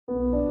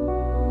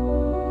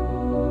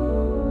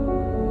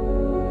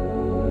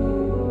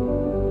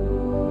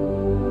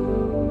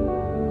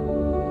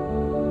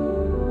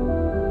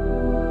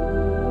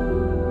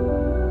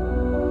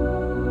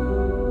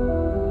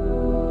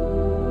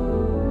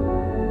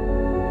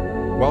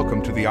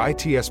Welcome to the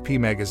ITSP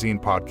Magazine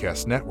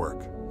Podcast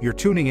Network. You're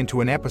tuning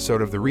into an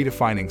episode of the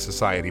Redefining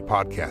Society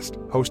podcast,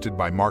 hosted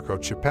by Marco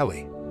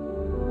Ciappelli.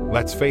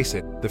 Let's face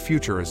it, the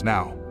future is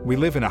now. We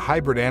live in a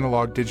hybrid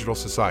analog-digital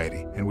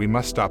society, and we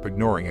must stop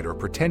ignoring it or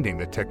pretending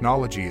that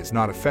technology is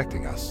not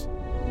affecting us.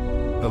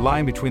 The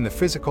line between the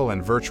physical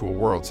and virtual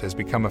worlds has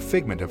become a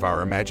figment of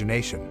our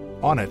imagination.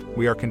 On it,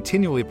 we are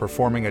continually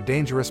performing a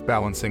dangerous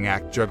balancing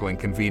act, juggling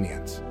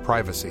convenience,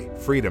 privacy,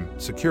 freedom,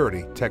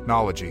 security,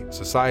 technology,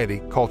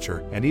 society,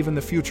 culture, and even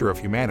the future of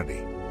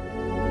humanity.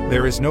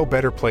 There is no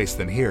better place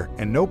than here,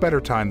 and no better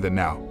time than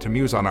now, to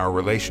muse on our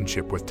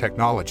relationship with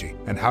technology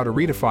and how to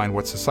redefine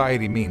what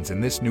society means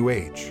in this new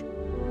age.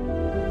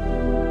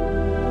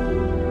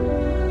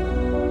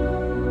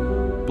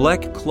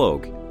 Black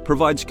Cloak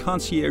provides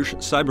concierge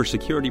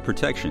cybersecurity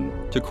protection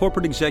to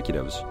corporate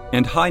executives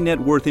and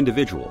high-net-worth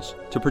individuals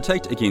to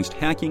protect against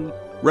hacking,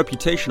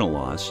 reputational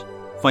loss,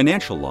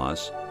 financial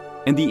loss,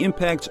 and the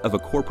impacts of a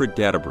corporate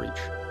data breach.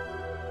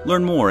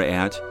 Learn more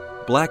at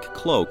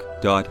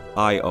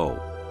blackcloak.io.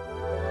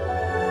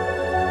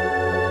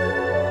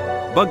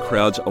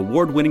 BugCrowd's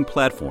award-winning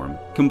platform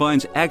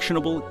combines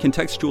actionable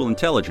contextual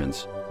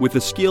intelligence with the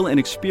skill and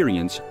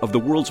experience of the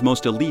world's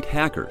most elite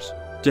hackers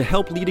to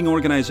help leading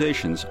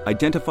organizations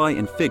identify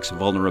and fix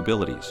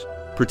vulnerabilities,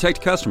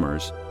 protect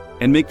customers,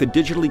 and make the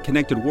digitally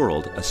connected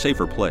world a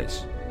safer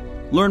place.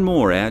 Learn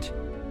more at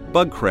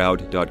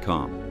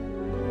bugcrowd.com.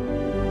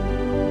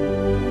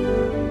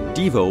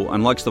 Devo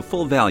unlocks the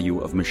full value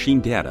of machine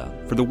data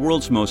for the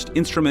world's most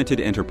instrumented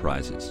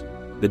enterprises.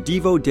 The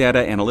Devo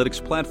Data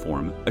Analytics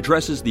Platform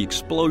addresses the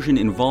explosion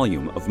in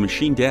volume of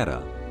machine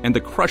data and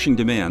the crushing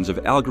demands of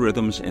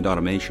algorithms and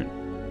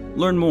automation.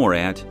 Learn more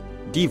at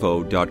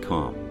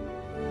devo.com.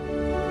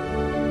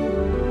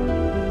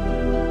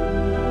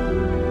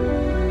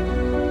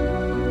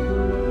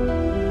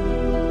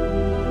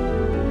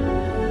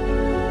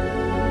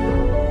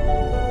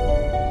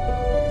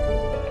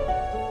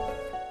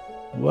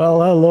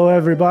 Well, hello,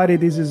 everybody.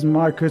 This is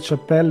Marco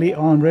Ciappelli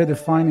on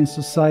Redefining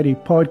Society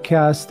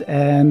podcast.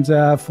 And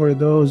for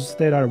those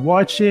that are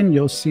watching,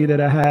 you'll see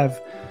that I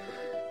have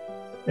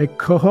a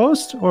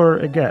co-host or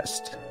a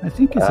guest. I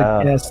think it's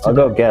a guest. I'll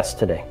go guest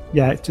today.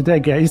 Yeah, today,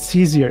 guest. It's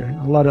easier.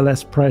 A lot of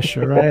less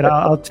pressure, right?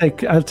 I'll take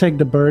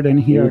the burden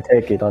here. You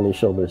take it on your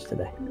shoulders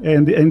today.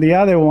 And the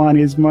other one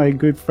is my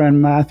good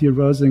friend Matthew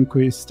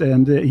Rosenquist,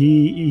 and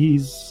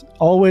he's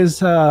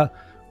always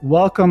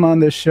welcome on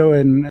the show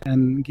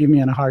and give me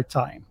a hard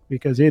time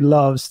because he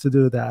loves to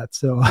do that.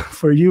 So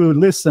for you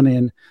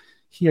listening,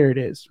 here it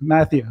is.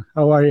 Matthew,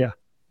 how are you?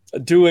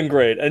 Doing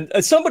great. And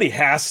somebody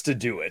has to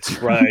do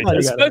it, right?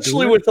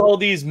 Especially with all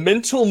these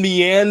mental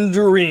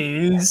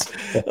meanderings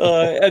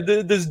and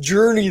this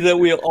journey that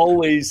we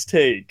always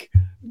take.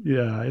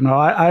 Yeah,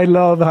 I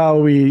love how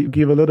we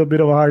give a little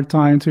bit of a hard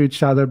time to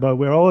each other, but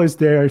we're always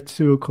there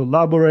to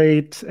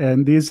collaborate.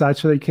 And this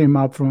actually came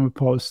up from a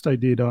post I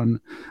did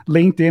on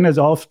LinkedIn, as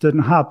often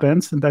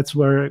happens, and that's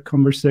where a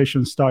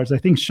conversation starts. I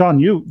think, Sean,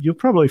 you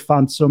probably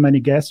found so many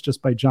guests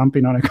just by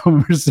jumping on a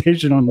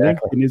conversation on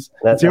LinkedIn.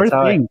 It's your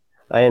thing.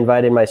 I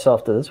invited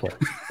myself to this one,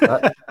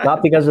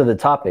 not because of the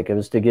topic. It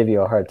was to give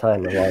you a hard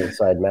time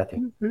alongside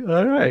Matthew.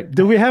 All right.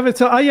 Do we have it?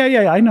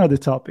 Yeah, I know the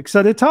topic.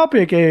 So the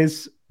topic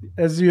is,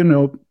 as you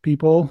know,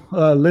 people,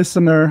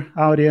 listener,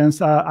 audience,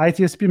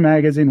 ITSP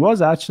Magazine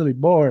was actually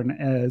born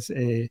as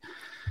a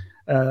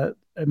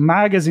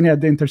magazine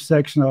at the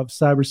intersection of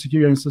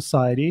cybersecurity and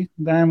society.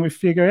 Then we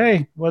figure,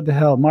 hey, what the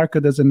hell? Marco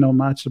doesn't know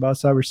much about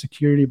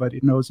cybersecurity, but he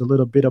knows a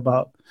little bit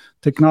about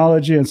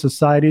technology and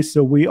society.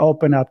 So we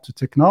open up to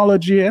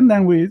technology, and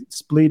then we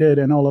split it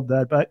and all of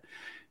that. But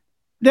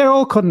they're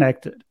all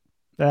connected.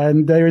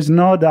 And there is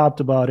no doubt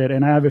about it.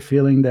 And I have a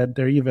feeling that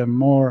they're even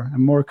more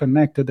and more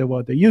connected than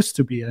what they used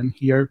to be. And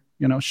here,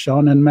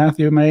 Sean and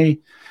Matthew may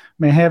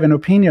have an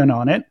opinion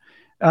on it.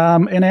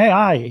 And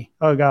AI,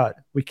 oh God,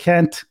 we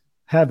can't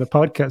have a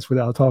podcast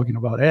without talking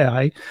about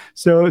AI.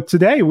 So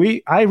today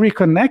I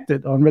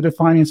reconnected on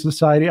Redefining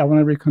Society. I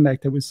want to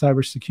reconnect it with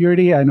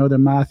cybersecurity. I know that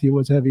Matthew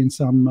was having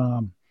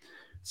some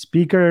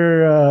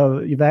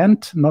speaker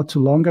event not too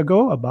long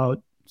ago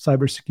about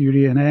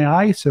cybersecurity and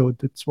AI. So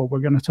that's what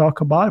we're going to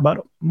talk about.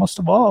 But most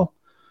of all,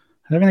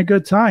 having a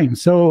good time.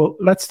 So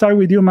let's start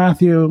with you,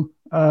 Matthew.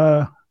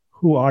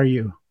 Who are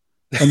you?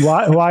 And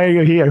why are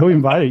you here? Who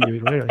invited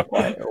you? Really?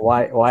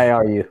 Why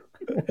are you?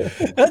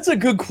 That's a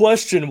good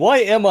question. Why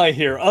am I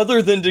here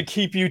other than to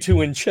keep you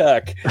two in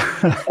check?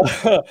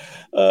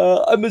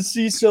 I'm a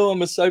CISO,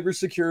 I'm a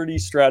cybersecurity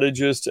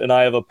strategist, and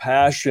I have a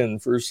passion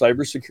for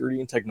cybersecurity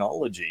and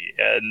technology.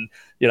 And,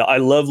 I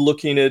love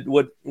looking at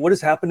what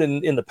has happened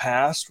in the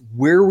past,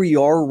 where we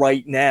are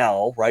right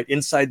now, right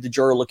inside the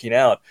jar looking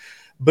out.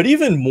 But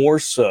even more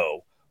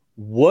so,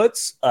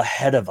 what's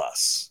ahead of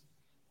us?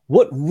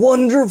 What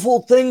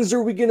wonderful things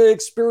are we going to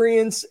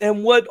experience,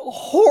 and what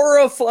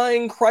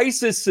horrifying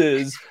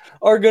crises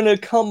are going to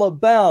come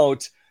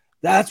about?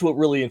 That's what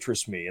really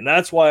interests me. And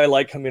that's why I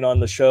like coming on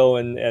the show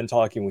and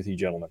talking with you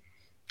gentlemen.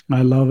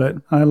 I love it.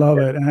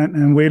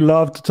 And we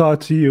love to talk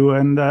to you.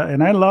 And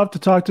I love to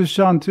talk to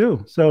Sean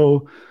too.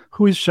 So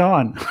Who is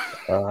Sean?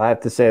 I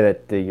have to say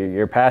that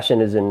your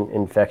passion is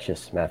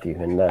infectious, Matthew,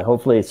 and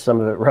hopefully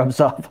some of it rubs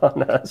off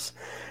on us.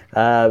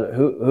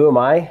 Who am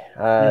I?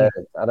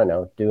 I don't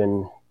know.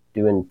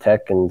 Doing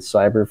tech and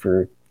cyber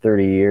for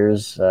 30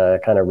 years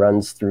kind of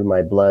runs through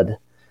my blood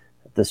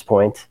at this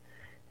point.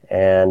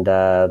 And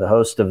the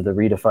host of the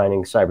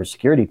Redefining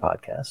Cybersecurity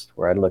podcast,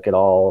 where I look at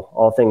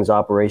all things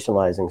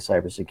operationalizing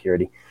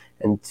cybersecurity.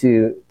 And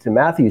to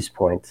Matthew's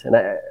point, and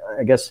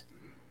I guess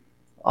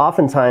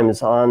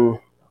oftentimes on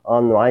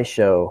my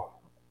show,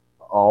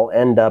 I'll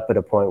end up at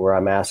a point where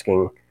I'm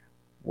asking,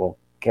 well,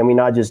 can we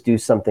not just do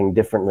something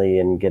differently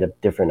and get a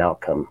different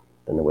outcome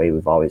than the way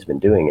we've always been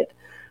doing it?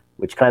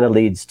 Which kind of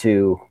leads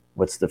to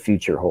what's the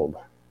future hold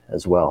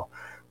as well.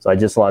 So I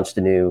just launched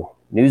a new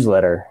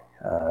newsletter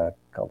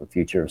called The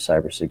Future of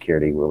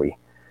Cybersecurity, where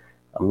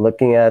I'm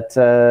looking at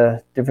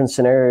different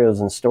scenarios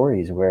and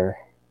stories where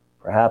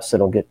perhaps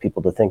it'll get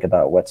people to think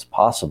about what's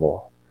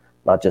possible,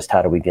 not just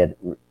how do we get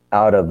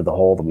out of the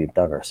hole that we've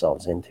dug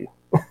ourselves into.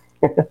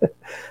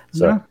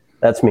 So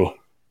that's me.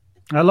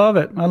 I love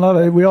it.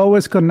 We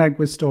always connect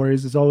with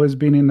stories. It's always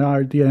been in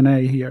our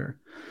DNA here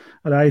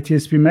at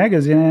ITSP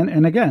Magazine.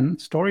 And again,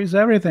 story is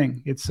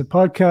everything. It's a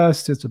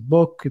podcast, it's a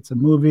book, it's a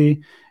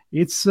movie,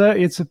 it's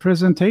a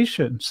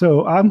presentation.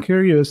 So I'm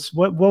curious,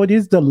 what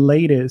is the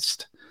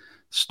latest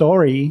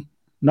story,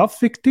 not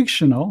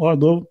fictional,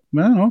 although,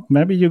 well,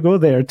 maybe you go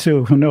there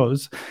too, who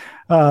knows,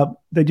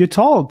 that you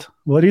told?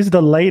 What is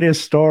the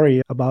latest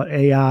story about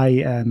AI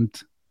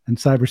and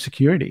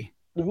cybersecurity?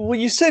 Well,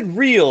 you said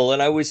real,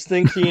 and I was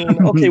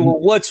thinking, okay, well,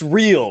 what's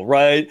real,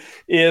 right?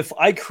 If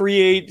I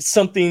create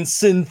something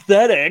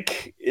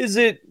synthetic, is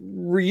it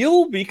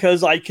real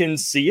because I can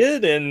see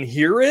it and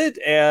hear it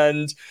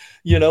and,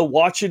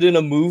 watch it in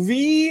a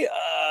movie?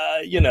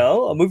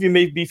 A movie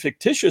may be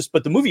fictitious,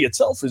 but the movie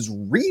itself is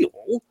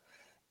real.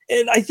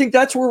 And I think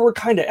that's where we're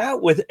kind of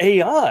at with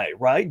AI,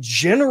 right?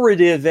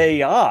 Generative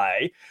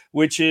AI,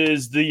 which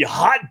is the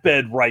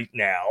hotbed right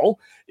now.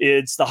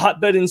 It's the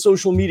hotbed in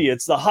social media.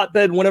 It's the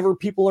hotbed whenever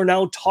people are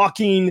now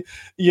talking,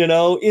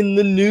 in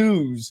the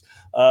news.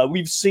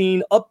 We've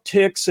seen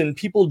upticks and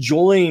people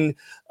join,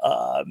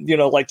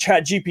 like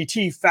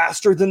ChatGPT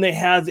faster than they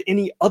have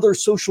any other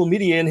social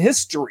media in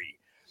history.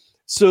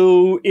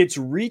 So it's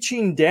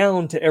reaching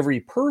down to every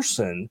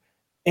person,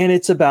 and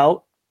it's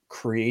about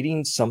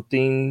creating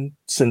something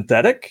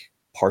synthetic,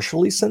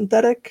 partially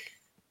synthetic,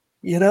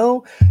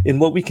 in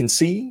what we can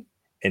see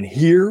and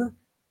hear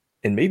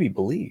and maybe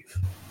believe.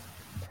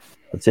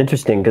 It's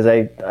interesting because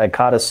I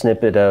caught a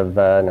snippet of,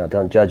 no,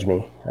 don't judge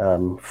me,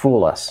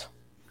 Fool Us,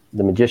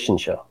 the magician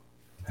show,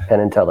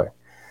 Penn and Teller.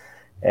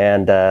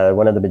 And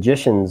one of the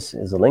magicians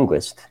is a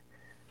linguist.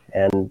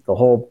 And the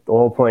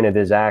whole point of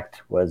his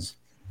act was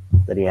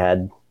that he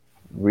had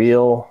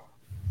real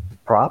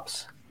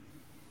props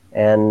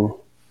and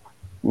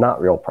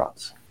not real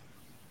props.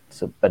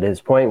 But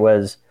his point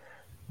was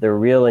they're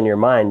real in your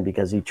mind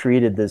because he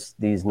treated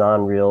these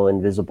non-real,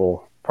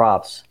 invisible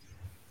props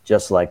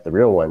just like the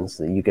real ones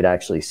that you could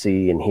actually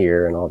see and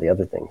hear and all the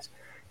other things.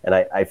 And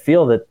I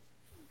feel that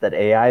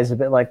AI is a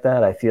bit like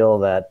that. I feel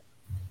that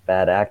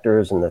bad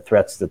actors and the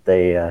threats that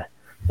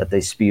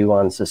they spew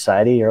on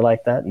society are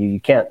like that. You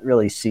can't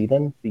really see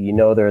them,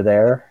 but they're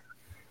there,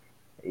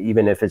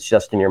 even if it's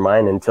just in your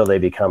mind, until they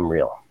become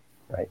real,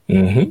 right?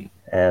 Mm-hmm.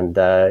 And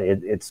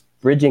it's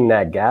bridging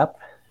that gap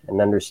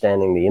and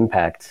understanding the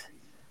impact,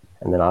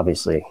 and then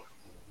obviously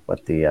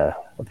what the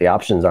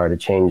options are to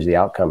change the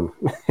outcome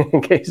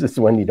in case it's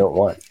one you don't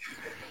want.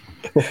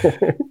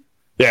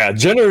 Yeah,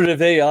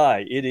 generative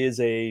AI, it is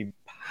a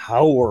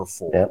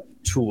powerful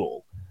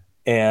tool,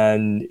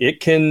 and it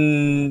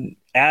can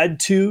add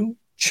to,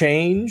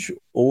 change,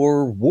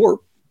 or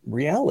warp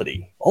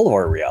reality, all of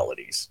our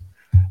realities.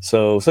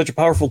 So such a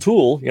powerful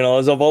tool,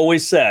 as I've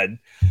always said,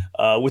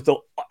 with the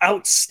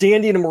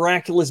outstanding and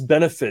miraculous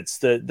benefits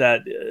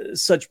that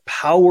such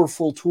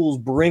powerful tools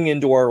bring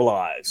into our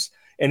lives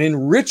and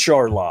enrich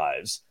our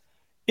lives,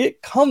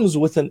 it comes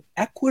with an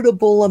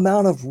equitable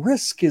amount of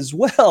risk as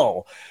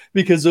well,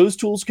 because those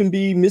tools can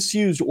be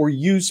misused or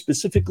used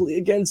specifically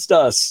against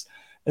us.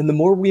 And the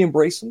more we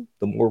embrace them,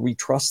 the more we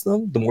trust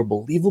them, the more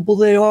believable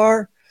they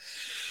are,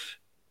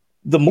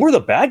 the more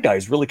the bad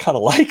guys really kind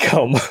of like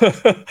them.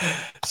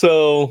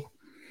 So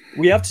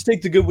we have to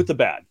take the good with the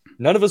bad.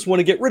 None of us want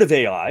to get rid of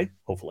AI,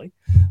 hopefully.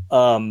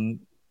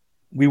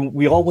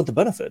 We all want the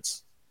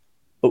benefits.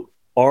 But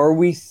are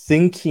we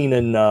thinking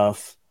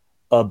enough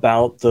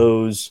about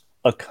those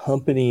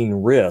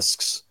accompanying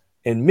risks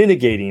and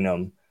mitigating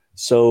them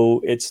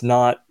so it's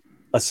not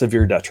a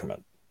severe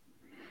detriment?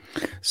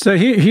 So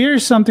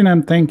here's something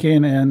I'm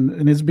thinking,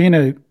 and it's been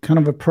a kind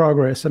of a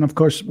progress. And of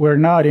course, we're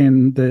not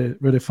in the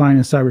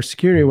redefining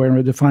cybersecurity, we're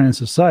in redefining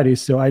society.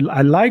 So I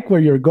like where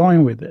you're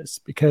going with this,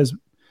 because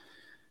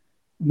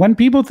when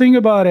people think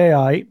about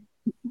AI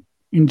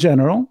in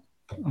general,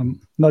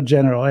 not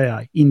general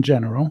AI, in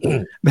general.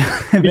 Be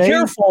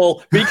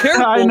careful. Be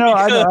careful. I know.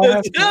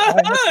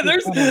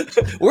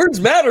 Words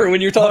matter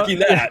when you're talking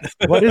that.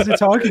 What is he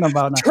talking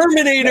about now?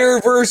 Terminator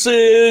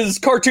versus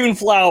cartoon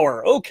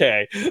flower.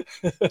 Okay.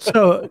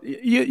 So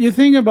you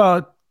think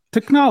about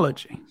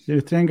technology.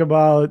 You think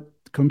about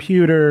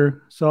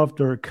computer,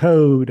 software,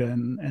 code,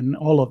 and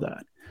all of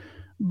that.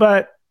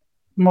 But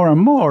more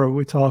and more,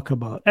 we talk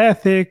about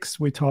ethics,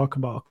 we talk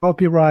about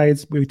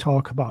copyrights, we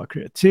talk about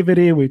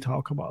creativity, we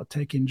talk about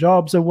taking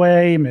jobs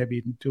away,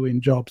 maybe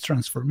doing jobs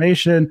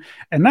transformation.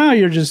 And now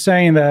you're just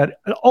saying that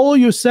all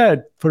you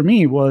said for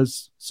me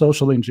was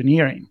social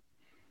engineering.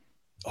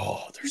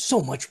 Oh, there's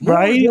so much more.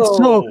 Right?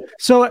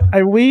 So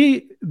are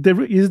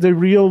is the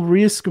real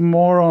risk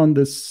more on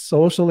the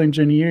social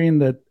engineering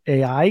that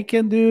AI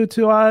can do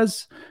to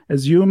us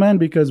as human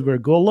because we're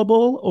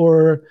gullible,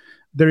 or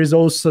there is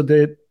also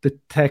the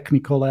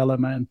technical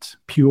element,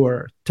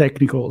 pure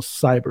technical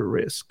cyber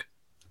risk?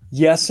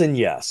 Yes and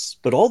yes,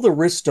 but all the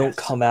risks don't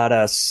come at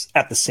us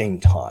at the same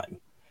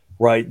time,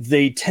 right?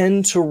 They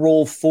tend to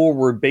roll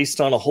forward based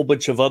on a whole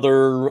bunch of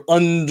other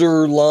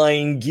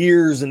underlying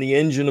gears in the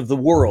engine of the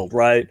world,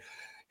 right?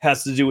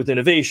 Has to do with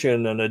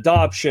innovation and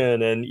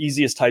adoption and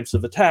easiest types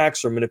of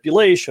attacks or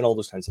manipulation, all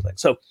those kinds of things.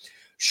 So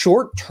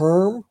short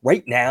term,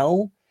 right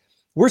now,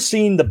 we're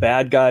seeing the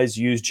bad guys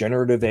use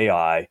generative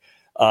AI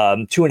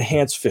to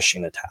enhance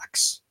phishing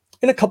attacks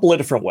in a couple of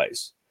different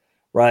ways,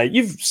 right?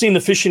 You've seen the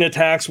phishing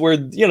attacks where,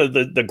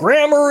 the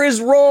grammar is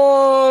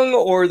wrong,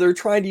 or they're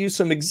trying to use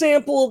some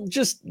example,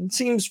 just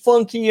seems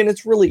funky, and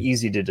it's really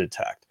easy to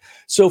detect.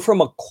 So from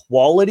a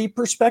quality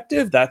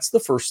perspective, that's the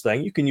first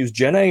thing. You can use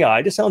Gen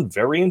AI to sound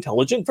very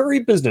intelligent, very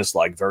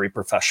businesslike, very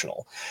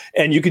professional.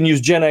 And you can use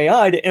Gen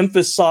AI to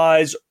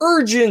emphasize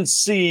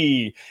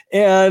urgency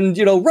and,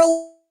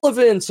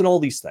 relevance and all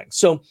these things.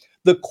 So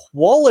the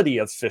quality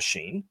of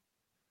phishing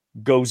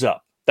goes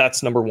up.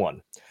 That's number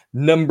one.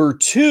 Number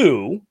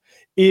two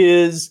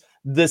is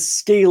the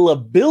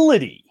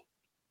scalability,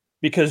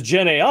 because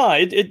Gen AI,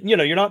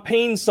 you're not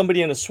paying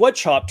somebody in a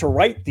sweatshop to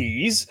write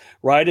these,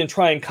 right, and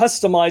try and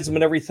customize them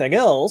and everything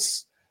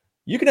else.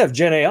 You can have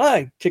Gen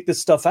AI kick this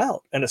stuff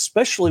out. And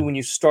especially when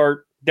you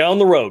start down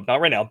the road,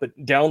 not right now, but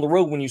down the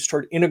road, when you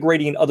start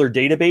integrating other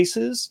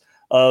databases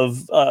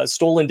of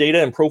stolen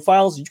data and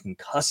profiles, you can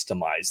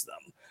customize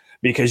them,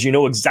 because you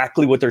know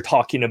exactly what they're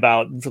talking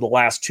about for the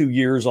last 2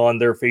 years on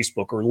their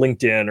Facebook or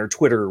LinkedIn or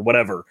Twitter or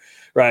whatever,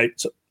 right?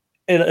 So,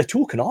 and a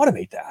tool can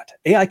automate that.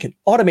 AI can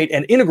automate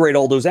and integrate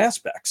all those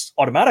aspects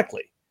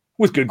automatically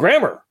with good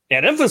grammar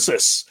and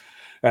emphasis,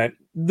 right?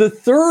 The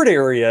third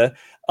area,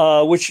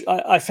 which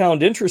I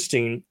found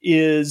interesting,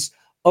 is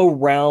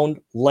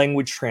around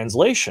language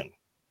translation,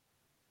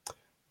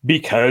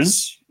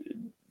 because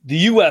the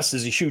US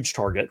is a huge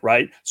target,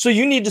 right? So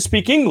you need to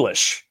speak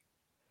English.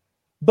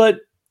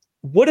 But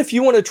what if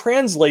you want to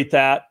translate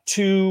that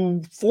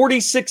to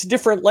 46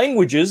 different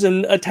languages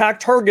and attack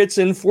targets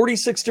in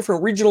 46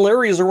 different regional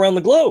areas around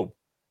the globe?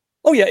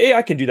 Oh yeah,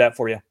 AI can do that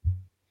for you,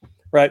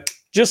 right?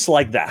 Just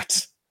like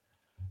that.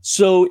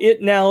 So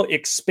it now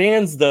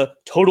expands the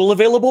total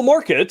available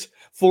market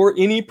for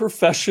any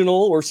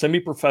professional or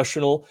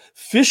semi-professional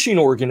phishing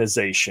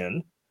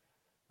organization,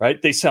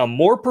 right? They sound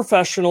more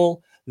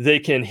professional. They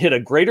can hit a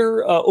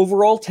greater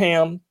overall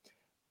TAM,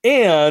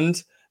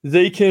 and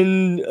they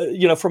can,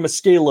 from a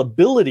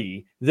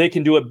scalability, they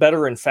can do it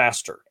better and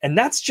faster. And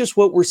that's just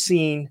what we're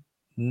seeing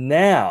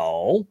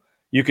now.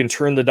 You can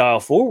turn the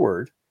dial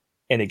forward,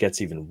 and it gets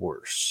even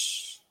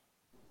worse.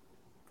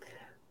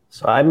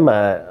 So I'm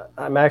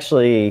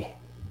actually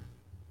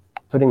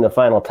putting the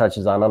final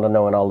touches on. I don't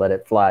know when I'll let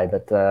it fly,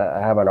 but I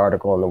have an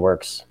article in the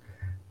works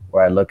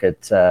where I look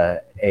at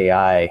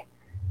AI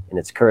in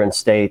its current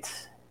state,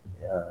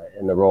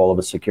 in the role of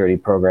a security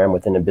program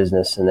within a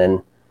business, and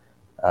then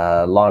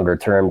longer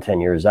term, 10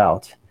 years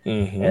out.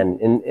 Mm-hmm.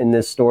 And in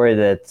this story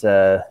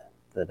that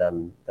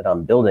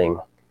I'm building,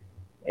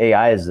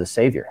 AI is the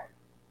savior,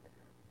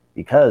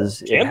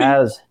 because it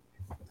has,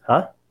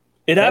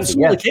 It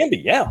absolutely can be,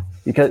 yeah.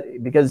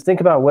 Because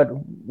think about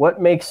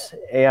what makes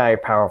AI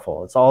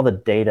powerful. It's all the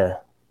data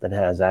that it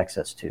has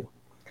access to,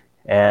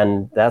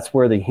 and that's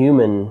where the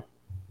human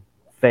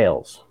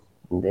fails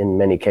in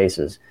many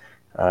cases.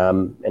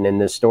 And in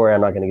this story,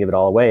 I'm not going to give it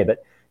all away,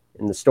 but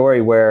in the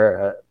story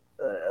where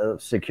a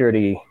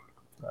security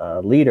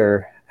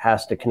leader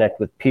has to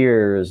connect with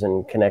peers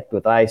and connect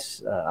with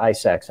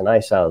ISACs and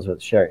ISALs,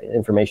 with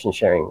information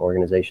sharing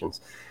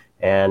organizations,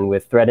 and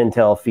with threat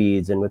intel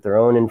feeds and with their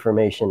own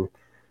information,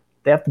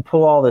 they have to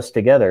pull all this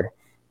together.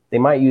 They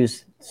might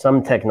use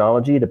some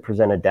technology to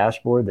present a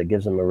dashboard that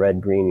gives them a red,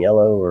 green,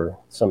 yellow, or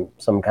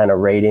some kind of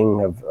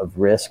rating of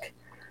risk.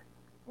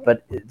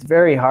 But it's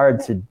very hard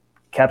to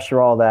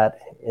capture all that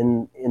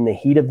in the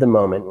heat of the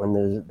moment when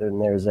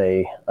there's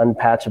a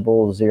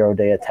unpatchable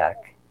 0-day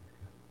attack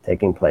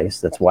taking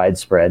place that's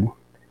widespread,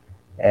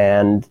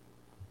 and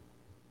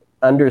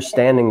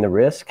understanding the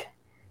risk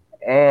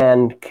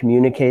and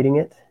communicating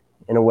it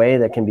in a way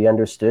that can be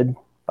understood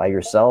by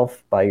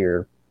yourself, by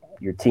your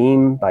your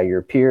team, by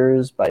your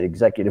peers, by the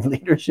executive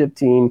leadership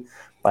team,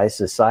 by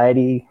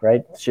society,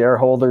 right?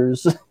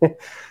 Shareholders.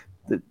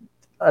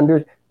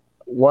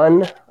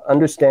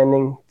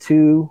 Understanding,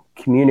 2,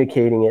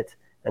 communicating it,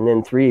 and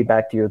then 3,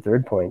 back to your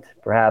third point,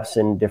 perhaps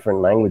in different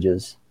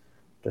languages.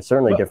 There's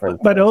certainly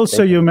different. But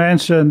also you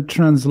mentioned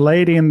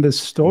translating the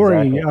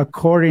story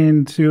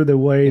according to the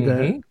way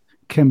that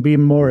can be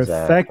more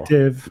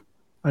effective.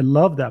 I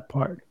love that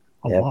part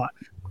a lot.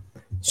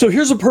 So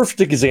here's a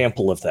perfect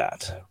example of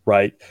that,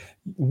 right?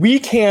 We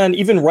can,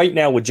 even right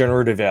now with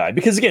generative AI,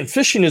 because again,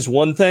 phishing is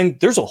one thing,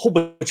 there's a whole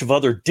bunch of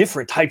other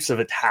different types of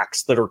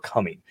attacks that are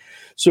coming.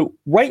 So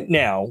right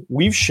now,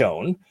 we've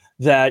shown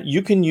that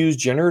you can use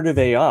generative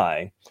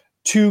AI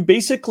to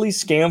basically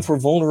scan for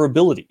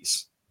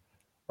vulnerabilities,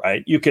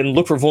 right? You can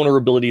look for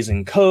vulnerabilities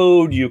in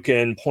code, you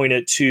can point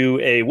it to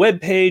a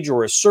web page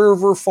or a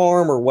server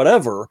farm or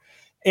whatever,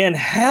 and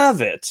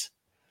have it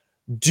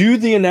do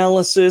the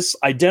analysis,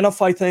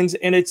 identify things,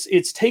 and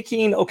it's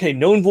taking,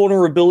 known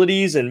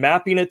vulnerabilities and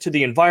mapping it to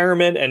the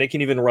environment, and it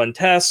can even run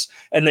tests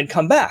and then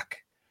come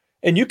back.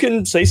 And you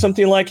can say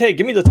something like, hey,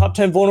 give me the top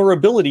 10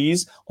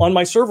 vulnerabilities on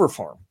my server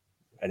farm.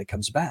 And it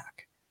comes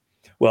back.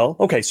 Well,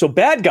 so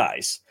bad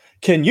guys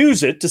can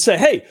use it to say,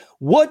 hey,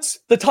 what's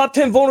the top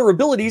 10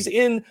 vulnerabilities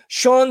in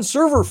Sean's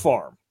server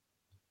farm?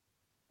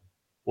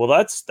 Well,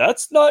 that's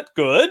not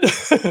good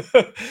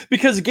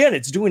because, again,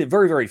 it's doing it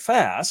very, very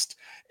fast.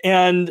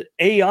 And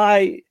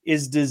AI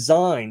is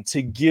designed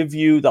to give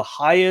you the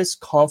highest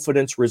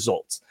confidence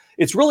results.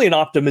 It's really an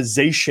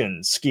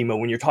optimization schema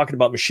when you're talking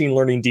about machine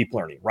learning, deep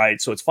learning,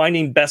 right? So it's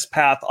finding best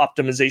path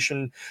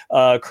optimization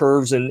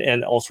curves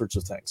and all sorts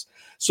of things.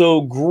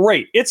 So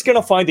great. It's going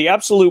to find the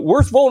absolute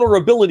worst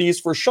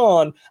vulnerabilities for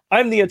Sean.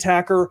 I'm the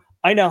attacker.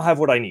 I now have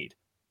what I need.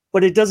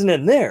 But it doesn't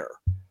end there,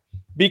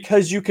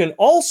 because you can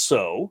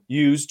also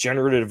use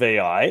generative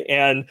AI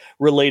and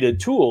related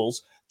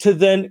tools to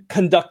then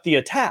conduct the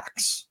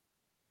attacks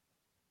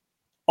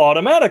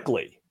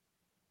automatically.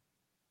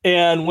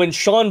 And when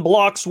Sean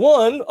blocks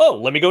one,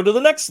 let me go to the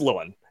next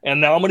one.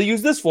 And now I'm going to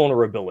use this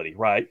vulnerability,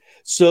 right?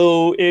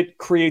 So it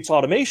creates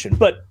automation.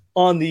 But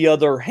on the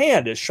other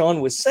hand, as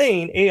Sean was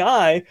saying,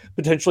 AI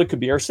potentially could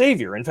be our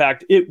savior. In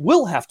fact, it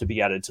will have to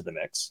be added to the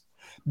mix,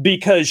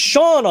 because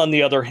Sean, on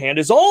the other hand,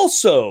 is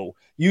also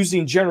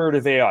using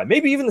generative AI,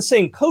 maybe even the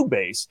same code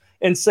base,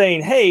 and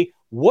saying, hey,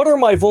 what are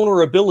my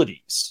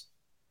vulnerabilities?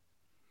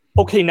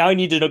 Okay, now I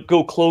need to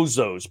go close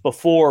those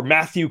before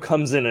Matthew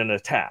comes in and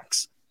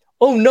attacks.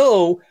 Oh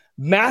no,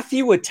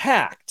 Matthew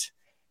attacked.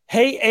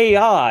 Hey,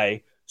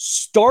 AI,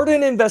 start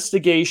an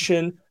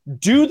investigation,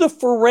 do the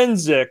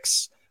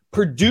forensics,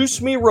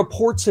 produce me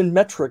reports and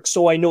metrics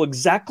so I know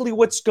exactly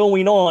what's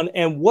going on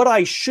and what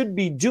I should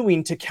be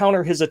doing to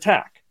counter his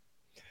attack.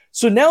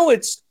 So now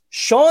it's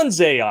Sean's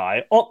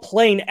AI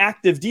playing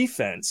active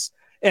defense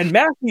and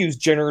Matthew's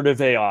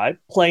generative AI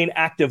playing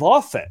active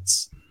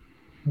offense,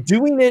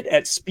 doing it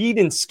at speed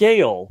and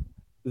scale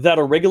that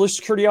a regular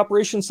security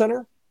operations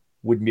center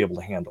wouldn't be able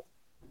to handle.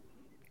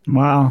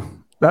 Wow.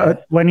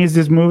 When is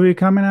this movie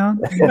coming out?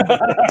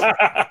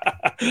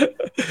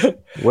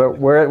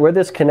 where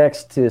this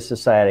connects to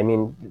society, I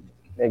mean,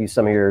 maybe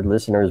some of your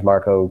listeners,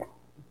 Marco,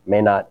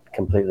 may not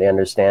completely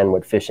understand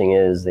what phishing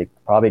is. They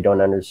probably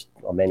don't understand.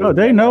 Well,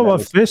 they know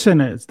what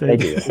phishing is. They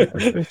do.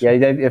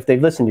 If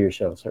they've listened to your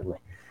show, certainly.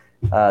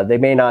 They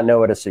may not know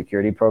what a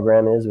security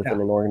program is within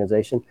an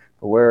organization,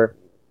 but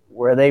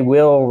where they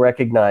will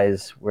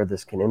recognize where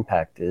this can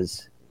impact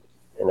is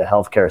in a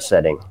healthcare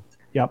setting,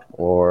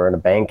 or in a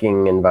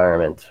banking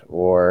environment,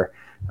 or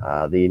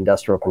the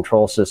industrial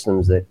control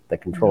systems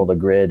that control the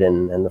grid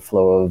and the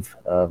flow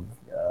of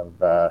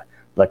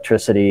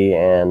electricity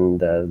and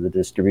the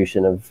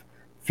distribution of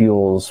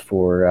fuels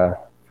for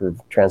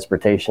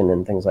transportation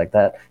and things like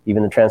that.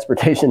 Even the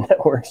transportation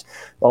networks,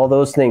 all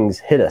those things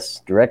hit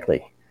us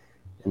directly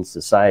in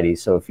society.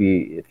 So if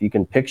you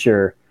can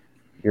picture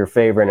your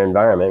favorite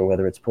environment,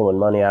 whether it's pulling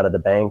money out of the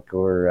bank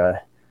or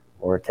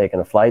taking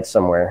a flight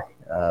somewhere,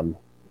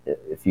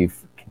 if you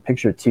can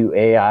picture 2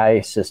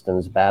 AI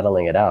systems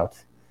battling it out,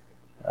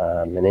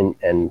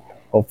 and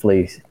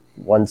hopefully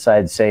one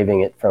side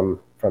saving it from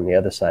the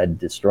other side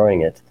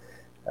destroying it,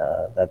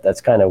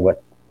 that's kind of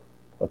what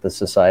the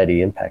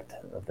society impact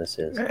of this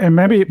is. And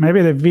maybe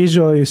the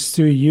visual is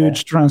 2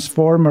 huge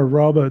transformer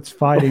robots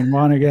fighting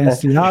one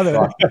against the other.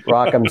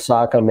 Rock'em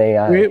sock'em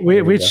AI.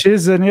 Which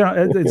is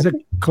it's a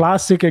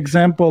classic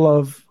example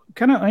of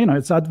kind of,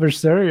 it's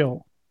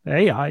adversarial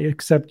AI,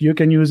 except you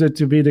can use it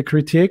to be the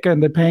critic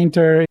and the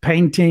painter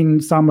painting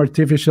some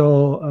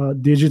artificial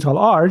digital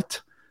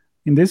art.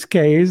 In this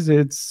case,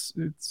 it's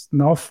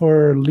not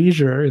for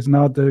leisure. It's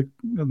not the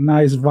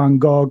nice Van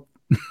Gogh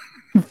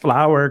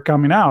flower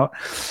coming out.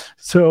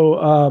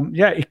 So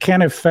it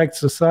can affect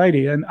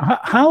society. And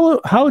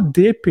how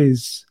deep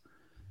is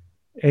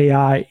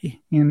AI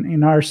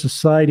in our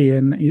society,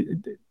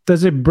 and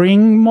does it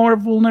bring more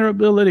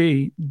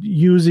vulnerability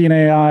using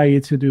AI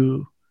to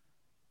do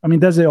I mean,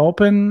 does it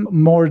open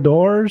more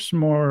doors,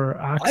 more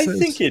access? I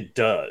think it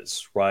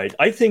does, right?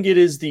 I think it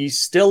is the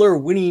stellar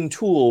winning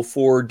tool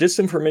for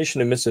disinformation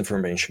and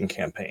misinformation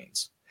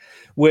campaigns.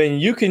 When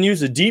you can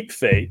use a deep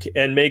fake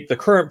and make the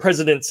current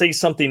president say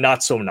something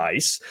not so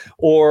nice,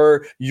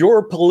 or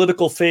your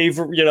political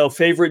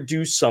favorite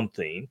do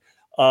something,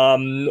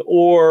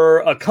 or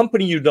a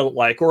company you don't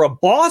like, or a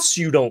boss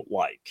you don't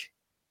like,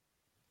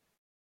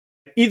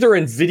 either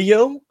in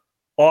video,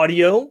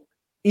 audio,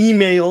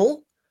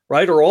 email,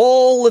 right, or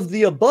all of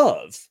the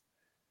above.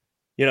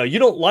 You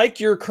don't like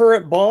your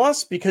current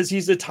boss because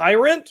he's a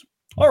tyrant?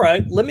 All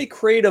right, let me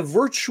create a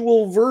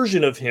virtual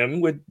version of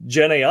him with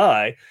Gen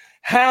AI,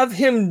 have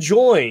him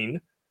join,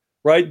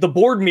 right, the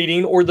board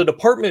meeting or the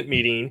department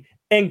meeting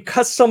and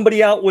cuss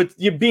somebody out with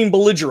you being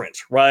belligerent,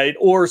 right,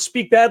 or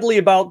speak badly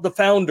about the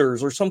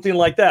founders or something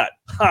like that.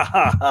 Ha,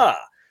 ha, ha,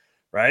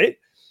 right?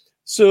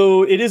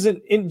 So it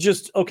isn't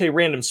just,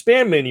 random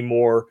spam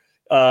anymore,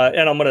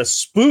 and I'm going to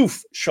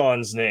spoof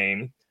Sean's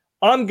name.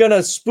 I'm going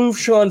to spoof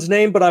Sean's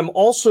name, but I'm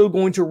also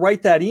going to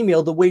write that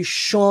email the way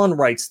Sean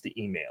writes the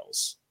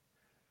emails,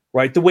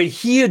 right? The way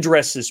he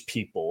addresses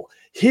people,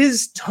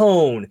 his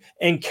tone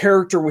and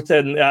character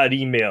within that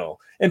email.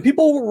 And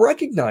people will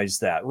recognize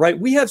that, right?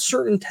 We have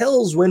certain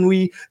tells when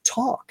we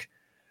talk.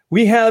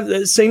 We have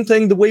the same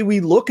thing, the way we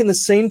look, and the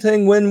same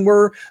thing when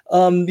we're,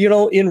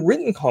 in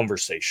written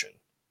conversation.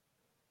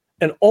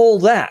 And all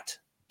that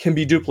can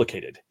be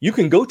duplicated. You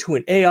can go to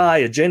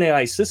a Gen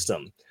AI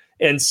system,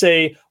 and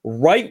say,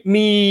 write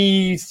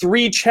me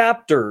 3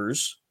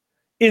 chapters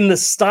in the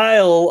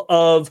style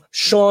of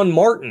Sean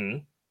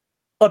Martin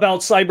about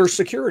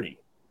cybersecurity.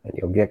 And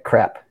you'll get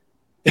crap.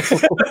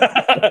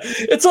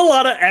 It's a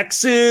lot of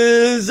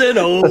X's and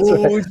O's.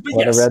 Right.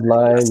 But yes, a red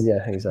line.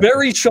 Yeah, exactly.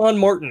 Very Sean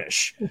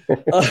Martin-ish.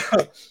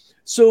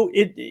 So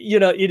it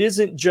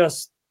isn't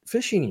just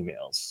phishing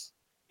emails.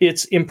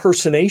 It's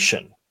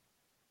impersonation,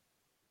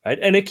 right?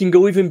 And it can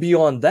go even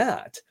beyond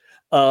that.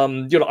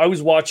 I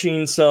was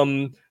watching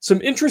some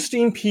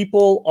interesting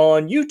people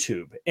on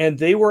YouTube, and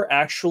they were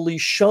actually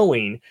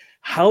showing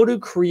how to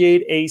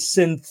create a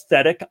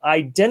synthetic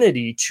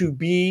identity to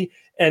be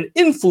an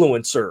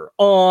influencer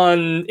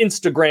on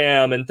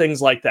Instagram and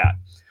things like that,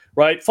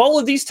 right?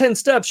 Follow these 10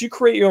 steps, you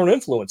create your own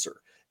influencer.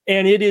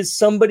 And it is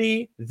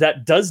somebody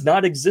that does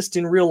not exist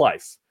in real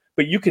life,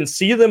 but you can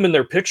see them in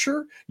their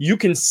picture. You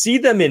can see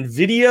them in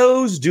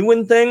videos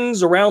doing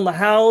things around the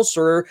house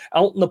or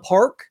out in the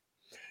park.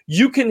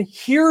 You can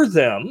hear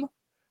them,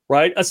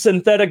 right? A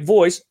synthetic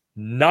voice,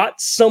 not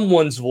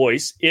someone's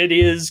voice. It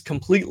is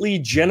completely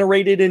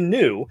generated and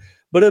new,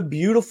 but a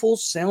beautiful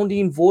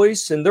sounding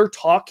voice, and they're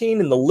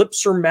talking and the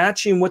lips are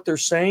matching what they're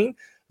saying.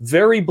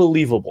 Very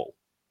believable.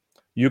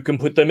 You can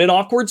put them in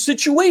awkward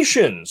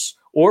situations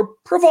or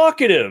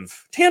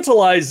provocative,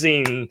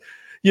 tantalizing,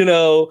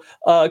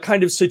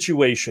 kind of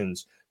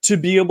situations to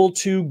be able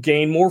to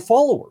gain more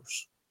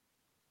followers.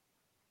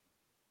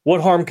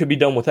 What harm could be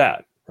done with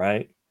that,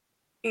 right?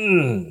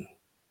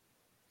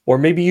 Or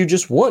maybe you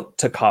just want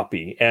to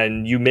copy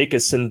and you make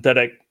a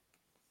synthetic,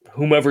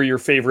 whomever your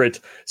favorite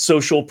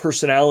social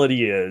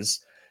personality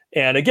is,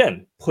 and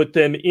again, put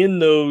them in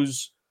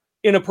those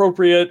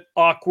inappropriate,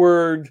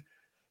 awkward,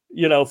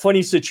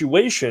 funny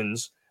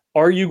situations.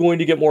 Are you going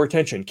to get more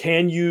attention?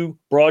 Can you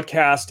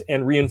broadcast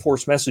and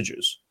reinforce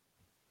messages?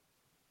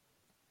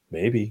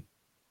 Maybe,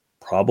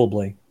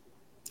 probably.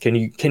 Can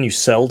you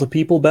sell to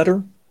people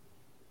better?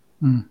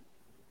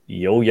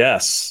 Yo,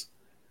 yes.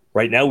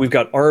 Right now, we've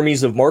got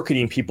armies of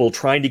marketing people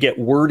trying to get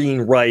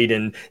wording right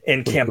and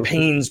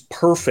campaigns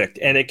perfect,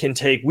 and it can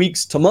take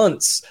weeks to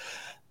months.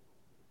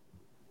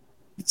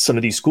 Some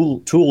of these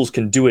tools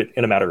can do it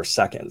in a matter of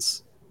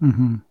seconds,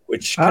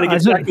 which kind of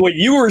gets back to what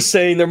you were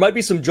saying. There might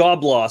be some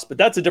job loss, but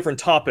that's a different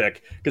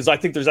topic because I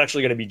think there's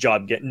actually going to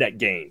be net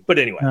gain. But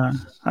anyway.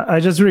 I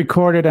just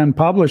recorded and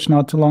published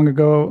not too long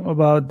ago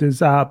about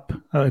this app.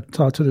 I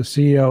talked to the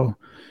CEO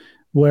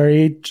where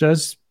it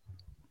just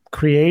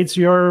creates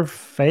your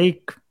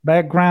fake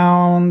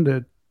background.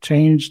 It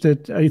changed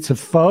it. It's a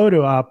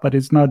photo app, but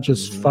it's not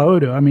just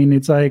photo. I mean,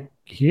 it's like,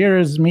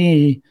 here's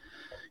me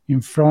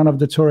in front of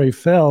the Tour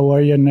Eiffel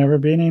where you've never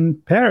been in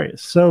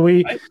Paris. So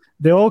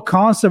the whole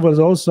concept was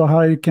also how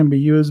it can be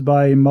used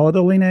by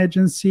modeling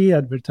agency,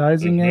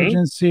 advertising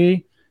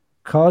agency,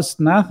 cost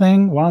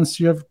nothing once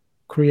you've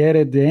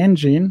created the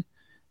engine,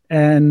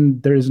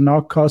 and there is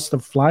no cost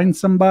of flying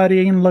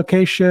somebody in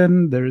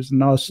location. There is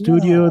no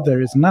studio.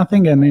 There is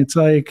nothing. And it's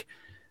like,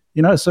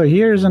 so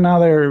here's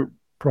another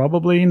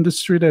probably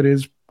industry that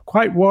is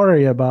quite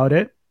worried about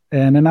it.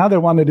 And another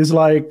one that is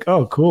like,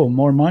 oh, cool,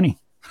 more money.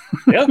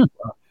 Yeah.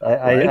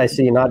 I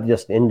see not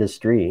just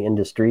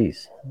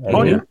industries.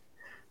 The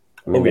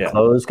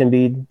clothes can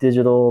be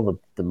digital.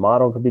 The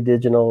model could be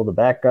digital. The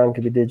background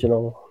could be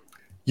digital.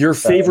 Your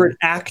favorite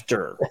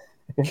actor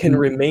can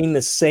remain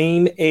the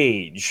same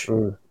age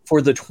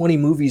for the 20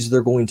 movies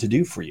they're going to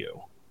do for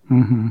you.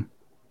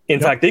 In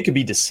fact, they could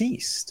be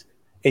deceased,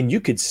 and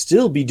you could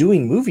still be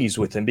doing movies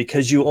with them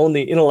because you own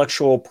the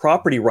intellectual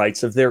property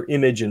rights of their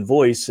image and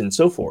voice and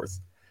so forth.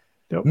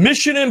 Yep.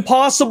 Mission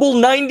Impossible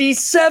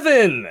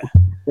 97.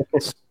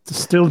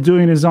 Still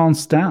doing his own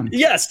stunts.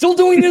 Yeah, still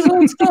doing his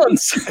own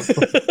stunts.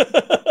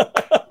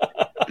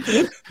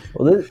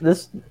 Well,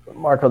 this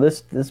Marco,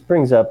 this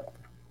brings up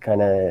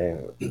kind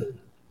of,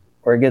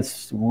 or it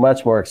gets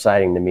much more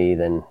exciting to me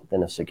than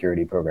a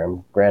security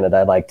program. Granted,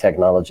 I like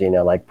technology and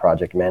I like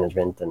project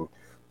management, and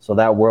so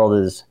that world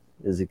is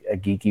a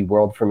geeky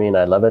world for me, and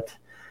I love it.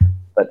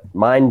 But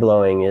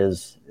mind-blowing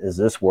is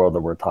this world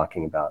that we're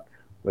talking about,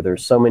 where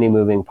there's so many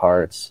moving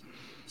parts,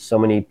 so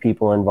many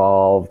people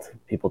involved,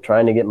 people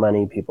trying to get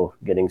money, people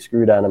getting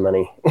screwed out of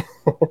money.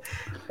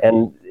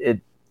 And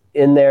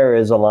in there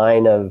is a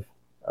line of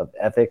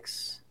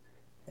ethics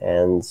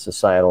and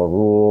societal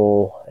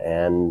rule,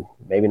 and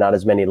maybe not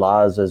as many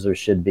laws as there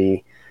should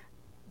be.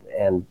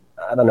 And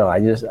I don't know,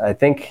 I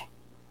think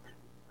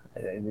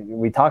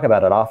we talk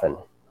about it often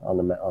on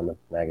the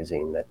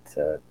magazine,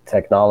 that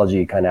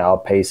technology kind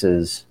of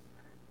outpaces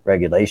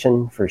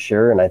regulation for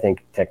sure. And I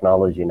think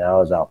technology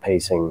now is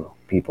outpacing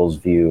people's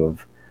view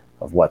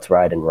of what's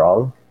right and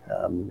wrong.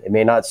 It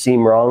may not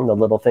seem wrong, the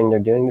little thing they're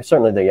doing.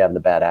 Certainly they have the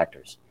bad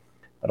actors,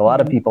 but a lot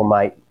of people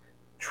might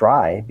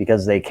try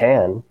because they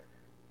can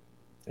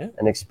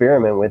and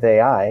experiment with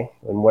AI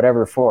in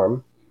whatever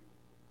form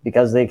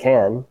because they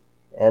can,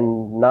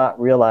 and not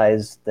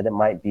realize that it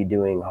might be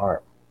doing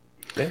harm.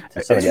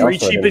 It's free,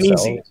 cheap, and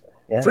easy.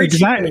 Yeah.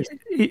 Exactly.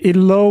 It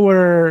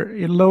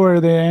lower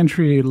the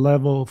entry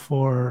level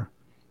for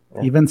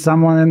even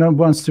someone that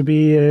wants to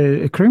be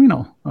a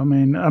criminal. I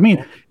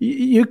mean,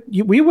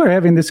 we were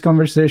having this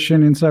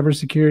conversation in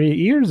cybersecurity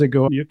years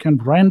ago. You can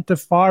rent a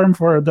farm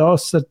for a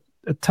DOS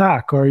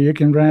attack, or you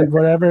can rent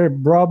whatever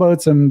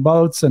robots and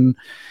boats, and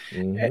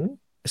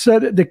so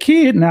the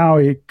key now,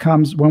 it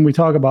comes when we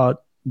talk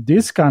about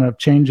this kind of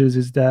changes,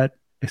 is that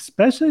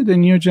especially the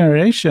new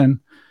generation,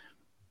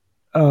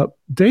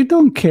 they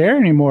don't care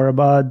anymore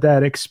about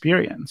that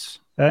experience.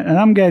 And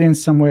I'm getting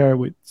somewhere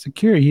with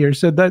security here.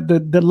 So that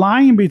the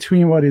line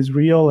between what is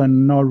real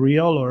and not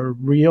real, or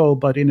real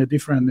but in a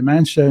different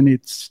dimension,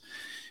 it's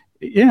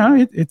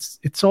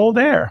all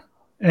there.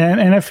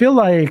 And I feel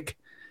like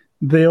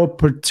the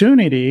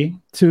opportunity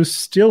to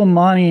steal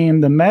money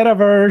in the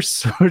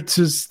metaverse or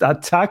to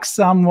attack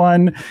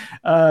someone,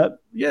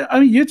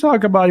 you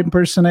talk about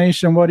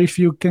impersonation. What if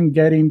you can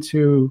get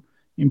into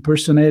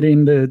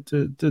impersonating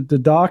the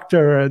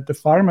doctor at the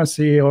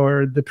pharmacy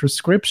or the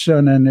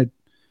prescription, and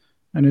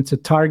it's a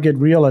target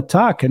real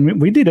attack? And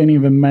we didn't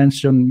even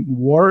mention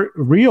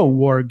real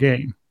war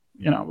game.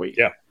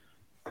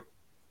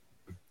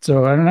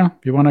 So I don't know.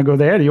 You want to go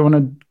there? Do you want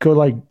to go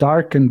like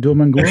dark and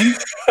doom and gloom?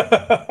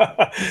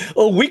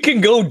 Oh, we can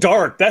go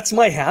dark. That's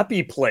my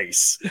happy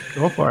place.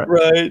 Go for it.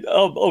 Right.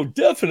 Oh,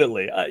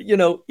 definitely.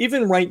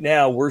 Even right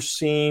now we're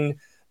seeing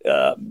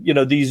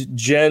these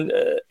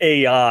generative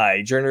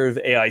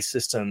AI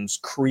systems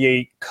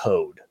create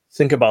code.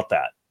 Think about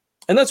that.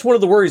 And that's one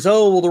of the worries.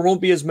 Oh, well, there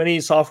won't be as many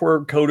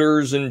software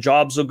coders and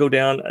jobs will go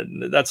down.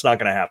 That's not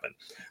going to happen.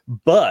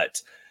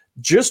 But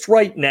just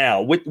right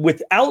now,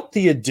 without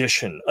the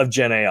addition of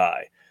Gen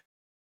AI,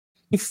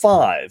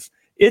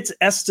 it's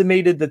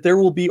estimated that there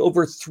will be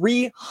over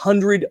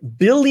 300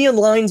 billion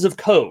lines of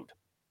code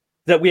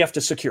that we have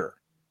to secure.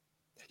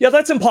 Yeah,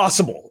 that's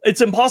impossible.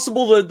 It's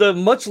impossible, the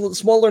much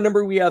smaller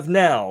number we have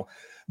now.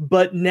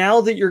 But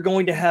now that you're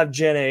going to have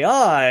Gen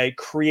AI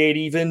create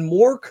even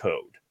more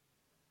code,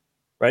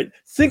 right?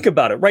 Think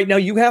about it. Right now,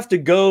 you have to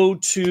go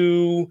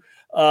to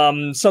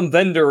some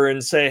vendor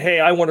and say, hey,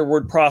 I want a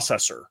word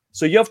processor.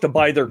 So you have to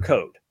buy their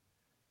code.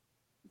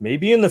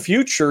 Maybe in the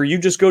future, you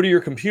just go to your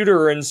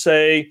computer and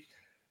say,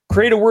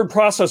 create a word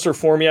processor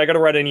for me. I got to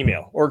write an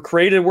email, or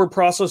create a word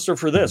processor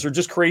for this, or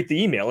just create the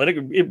email.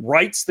 And it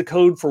writes the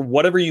code for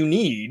whatever you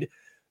need,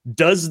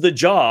 does the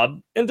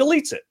job, and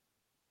deletes it.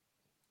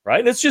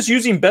 Right? And it's just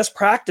using best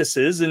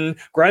practices and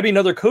grabbing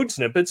other code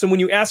snippets. And when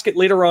you ask it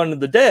later on in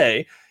the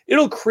day,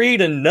 it'll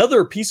create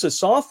another piece of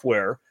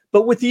software,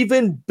 but with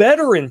even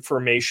better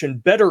information,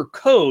 better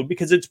code,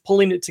 because it's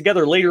pulling it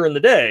together later in the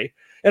day.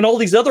 And all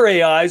these other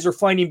AIs are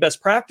finding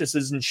best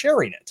practices and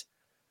sharing it.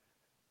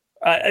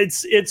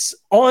 It's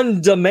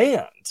on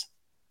demand.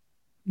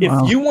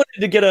 Wow. If you wanted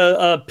to get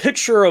a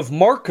picture of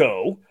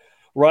Marco,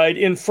 right,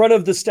 in front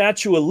of the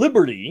Statue of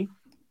Liberty,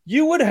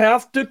 you would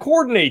have to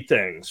coordinate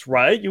things,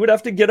 right? You would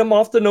have to get him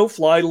off the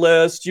no-fly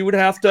list. You would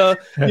have to,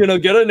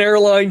 get an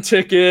airline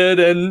ticket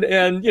and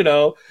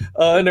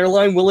an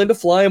airline willing to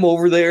fly him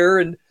over there.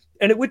 And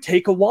it would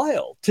take a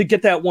while to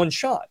get that one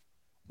shot.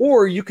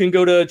 Or you can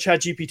go to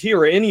ChatGPT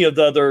or any of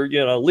the other,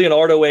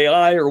 Leonardo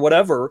AI or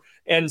whatever,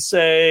 and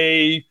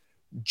say,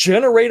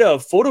 generate a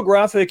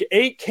photographic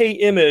 8K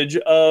image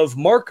of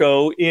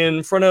Marco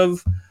in front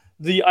of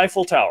the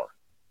Eiffel Tower.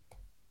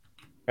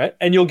 Right?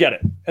 And you'll get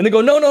it. And they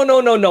go,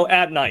 no,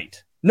 at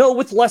night. No,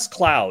 with less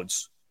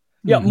clouds.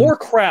 Yeah, more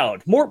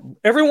crowd, more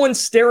everyone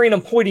staring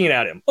and pointing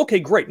at him. Okay,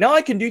 great. Now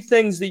I can do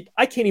things that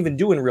I can't even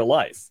do in real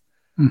life.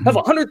 Have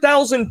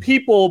 100,000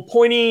 people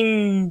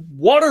pointing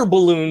water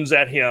balloons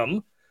at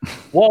him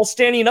while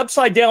standing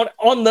upside down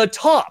on the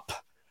top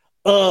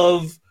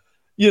of,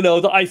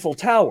 the Eiffel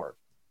Tower.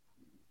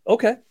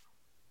 okay,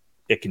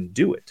 it can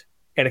do it.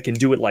 And it can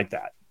do it like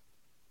that.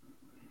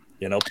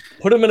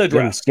 Put them in a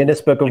dress.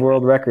 Guinness Book of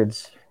World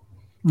Records.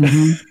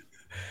 Mm-hmm.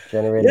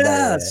 Generated by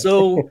Yeah, AI.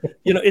 so,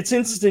 it's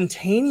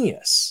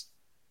instantaneous.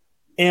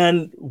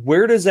 And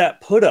where does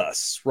that put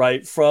us,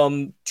 right?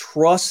 From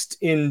trust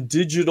in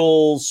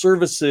digital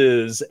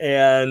services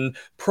and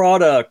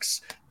products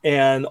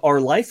and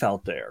our life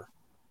out there.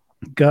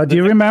 God, do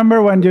you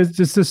remember when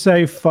just to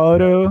say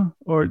photo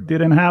or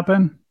didn't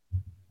happen?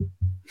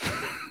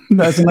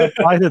 Doesn't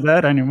apply to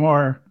that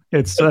anymore.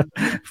 It's a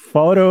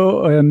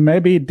photo and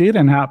maybe it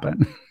didn't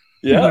happen.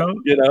 Yeah,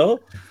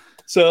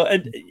 So,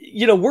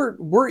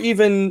 we're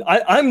even,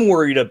 I'm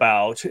worried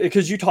about,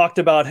 because you talked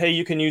about, hey,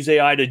 you can use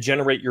AI to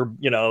generate your,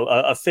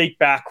 a fake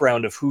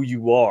background of who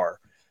you are.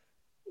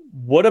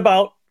 What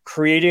about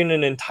creating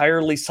an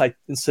entirely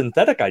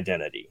synthetic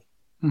identity?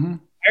 Mm-hmm.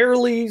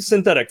 Entirely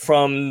synthetic,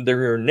 from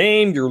your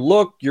name, your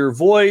look, your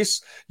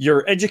voice,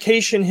 your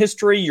education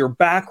history, your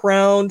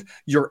background,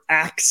 your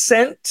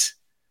accent,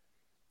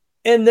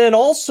 and then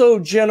also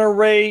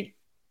generate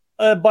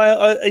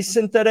a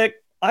synthetic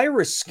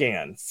iris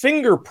scan,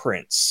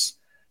 fingerprints,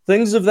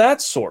 things of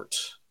that sort.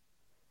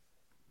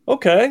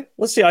 Okay,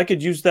 let's see. I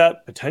could use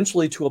that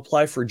potentially to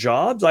apply for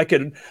jobs. I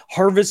could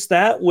harvest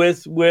that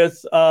with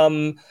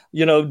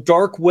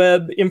dark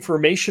web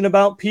information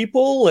about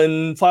people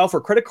and file for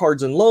credit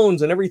cards and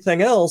loans and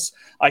everything else.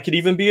 I could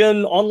even be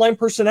an online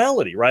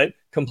personality, right?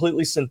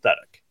 Completely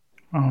synthetic.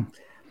 Oh.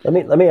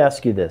 Let me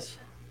ask you this: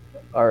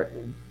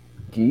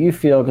 do you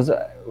feel, because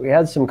we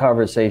had some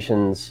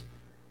conversations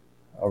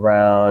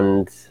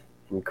around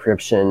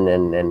encryption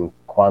and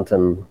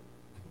quantum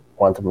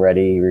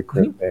ready,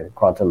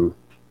 quantum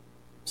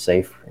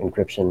safe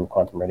encryption,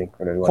 quantum ready,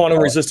 quantum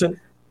resistant.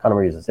 Quantum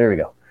resistant. There we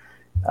go.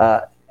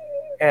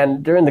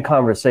 And during the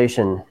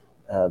conversation,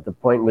 the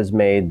point was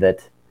made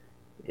that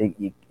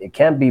it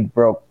can't be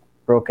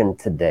broken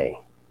today,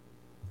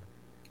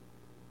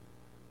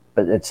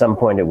 but at some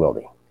point it will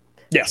be.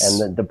 Yes.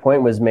 And the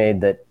point was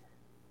made that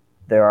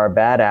there are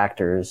bad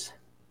actors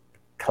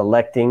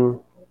collecting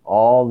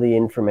all the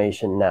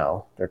information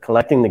now. They're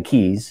collecting the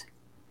keys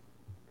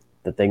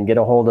that they can get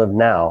a hold of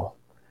now.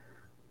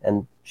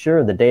 And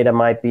sure, the data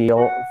might be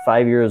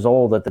 5 years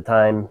old at the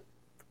time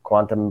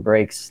quantum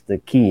breaks the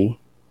key,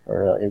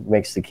 or it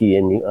makes the key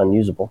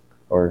unusable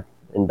or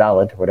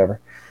invalid or whatever.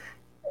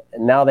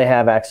 And now they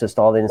have access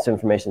to all this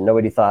information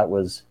nobody thought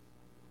was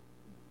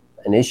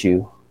an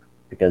issue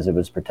because it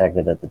was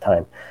protected at the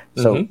time.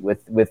 So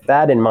with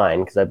that in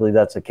mind, because I believe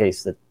that's a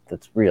case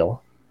that's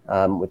real,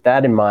 with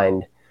that in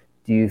mind,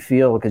 do you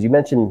feel, because you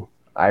mentioned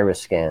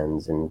iris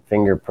scans and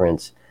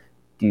fingerprints,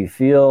 do you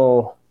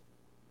feel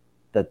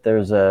that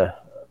there's I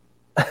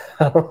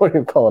don't know what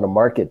you call it, a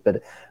market,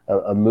 but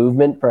a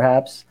movement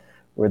perhaps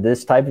where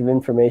this type of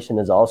information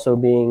is also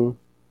being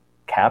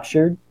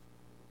captured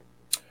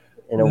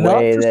in a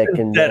way that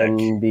can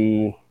then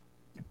be...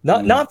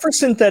 Not for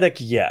synthetic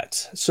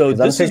yet. So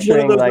this I'm is one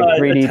of those like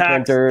 3D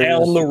attacks printers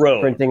down the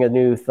road. Printing a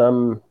new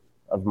thumb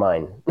of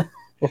mine.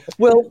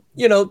 Well,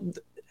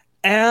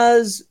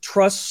 as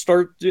trust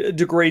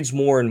degrades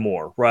more and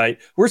more, right?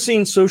 We're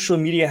seeing social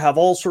media have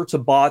all sorts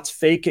of bots,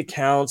 fake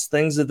accounts,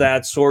 things of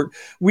that sort.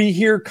 We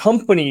hear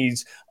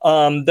companies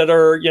that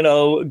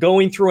are,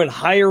 going through and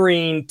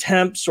hiring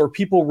temps or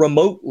people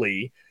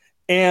remotely,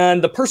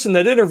 and the person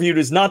that interviewed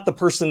is not the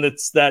person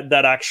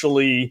that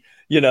actually,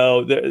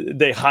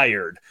 they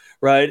hired,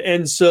 right?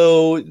 And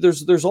so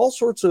there's all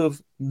sorts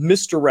of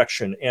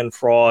misdirection and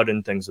fraud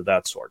and things of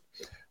that sort.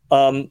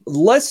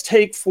 Let's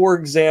take, for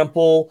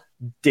example,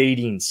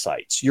 dating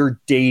sites,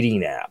 your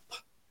dating app.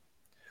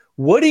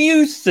 What do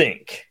you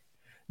think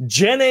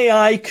Gen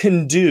AI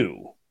can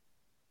do?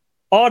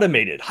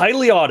 Automated,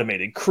 highly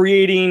automated,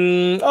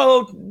 creating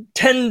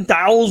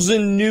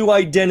 10,000 new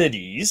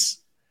identities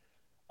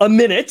a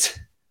minute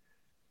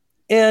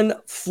and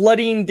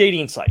flooding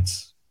dating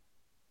sites,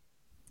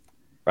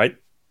 right?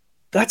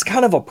 That's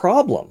kind of a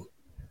problem.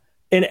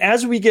 And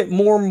as we get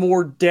more and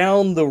more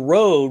down the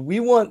road, we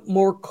want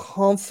more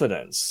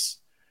confidence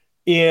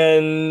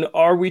in,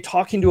 are we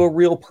talking to a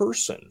real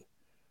person,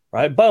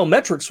 right?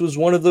 Biometrics was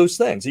one of those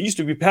things. It used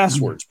to be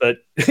passwords, but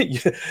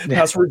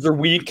passwords are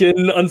weak.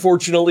 And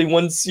unfortunately,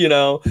 once,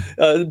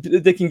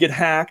 they can get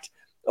hacked.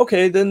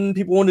 Okay, then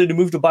people wanted to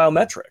move to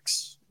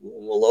biometrics.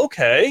 Well,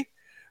 okay,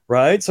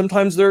 right?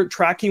 Sometimes they're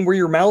tracking where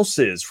your mouse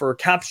is for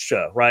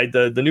CAPTCHA, right?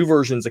 The new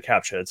versions of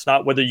CAPTCHA. It's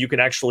not whether you can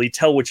actually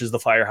tell which is the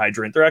fire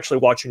hydrant. They're actually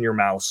watching your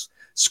mouse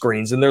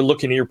screens and they're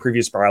looking at your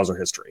previous browser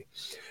history,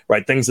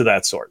 right? Things of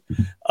that sort.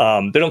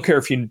 They don't care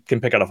if you can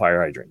pick out a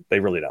fire hydrant. They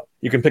really don't.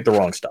 You can pick the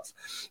wrong stuff.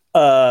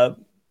 But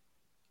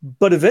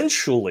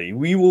eventually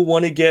we will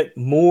want to get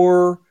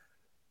more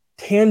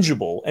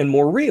tangible and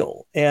more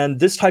real. And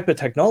this type of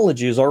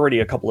technology is already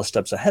a couple of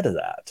steps ahead of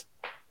that.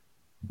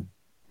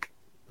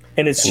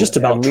 And it's just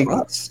about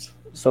trust.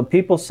 So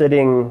people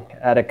sitting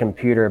at a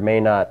computer may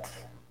not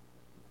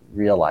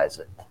realize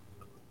it.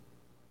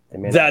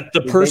 That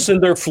the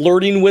person they're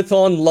flirting with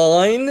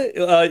online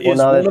is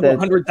one of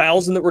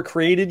 100,000 that were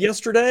created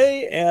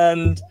yesterday.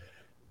 And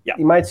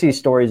You might see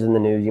stories in the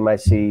news. You might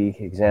see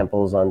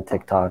examples on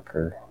TikTok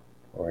or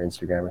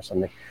Instagram or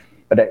something.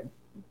 But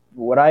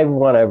what I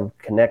want to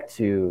connect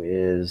to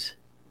is,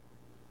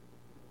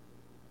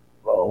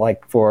 well,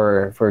 like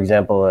for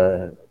example,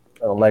 an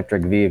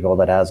electric vehicle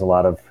that has a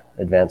lot of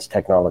advanced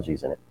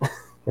technologies in it.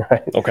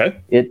 Right? Okay.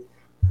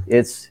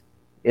 It's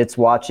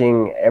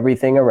watching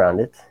everything around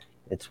it.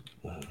 It's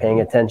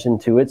paying attention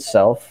to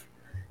itself.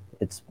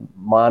 It's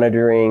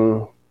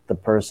monitoring the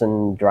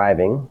person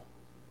driving.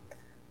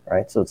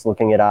 Right, so it's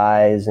looking at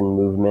eyes and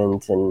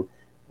movement and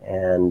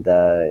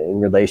in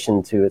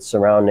relation to its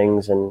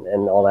surroundings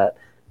and all that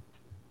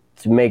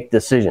to make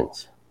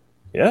decisions.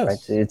 Yes, right?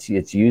 So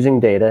it's using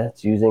data,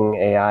 it's using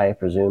AI, I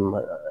presume,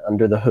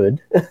 under the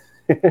hood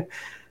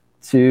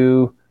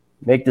to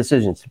make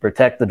decisions to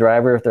protect the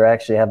driver if they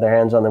actually have their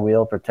hands on the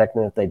wheel, protect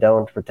them if they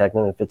don't, protect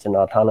them if it's in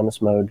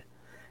autonomous mode,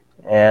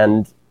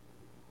 and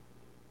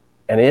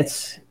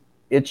it's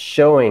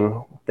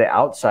showing the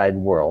outside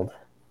world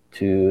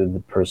to the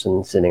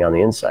person sitting on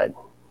the inside.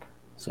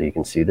 So you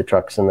can see the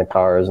trucks and the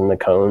cars and the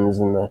cones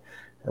and the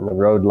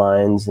road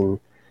lines and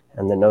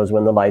that knows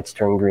when the lights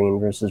turn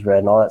green versus red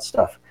and all that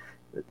stuff.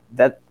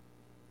 That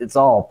it's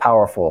all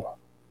powerful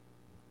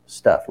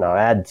stuff. Now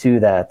add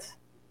to that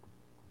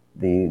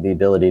the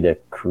ability to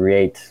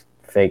create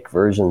fake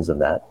versions of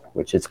that,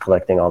 which it's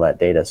collecting all that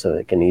data so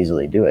it can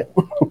easily do it.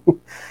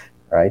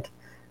 Right?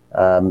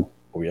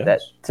 Yes.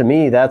 That to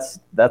me that's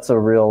a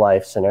real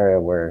life scenario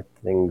where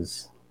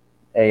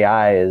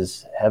AI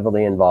is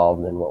heavily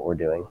involved in what we're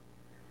doing.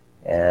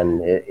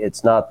 And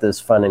it's not this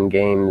fun and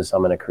games,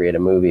 I'm going to create a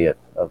movie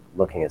of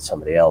looking at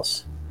somebody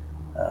else.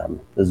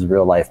 This is a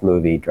real life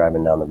movie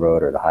driving down the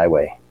road or the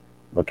highway,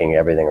 looking at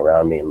everything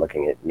around me and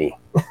looking at me.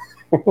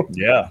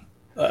 Yeah.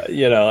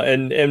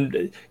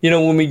 When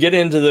we get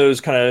into those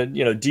kind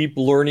of, deep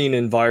learning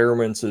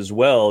environments as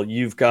well,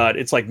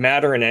 it's like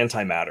matter and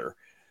antimatter,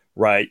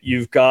 right?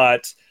 You've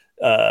got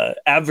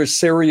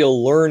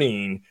adversarial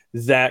learning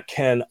that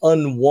can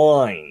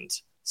unwind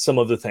some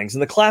of the things.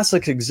 And the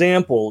classic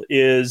example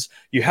is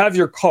you have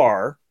your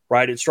car,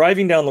 right? It's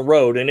driving down the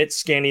road and it's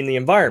scanning the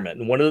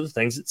environment. And one of the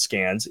things it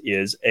scans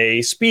is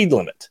a speed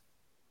limit.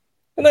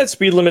 And that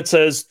speed limit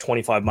says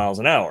 25 miles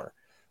an hour.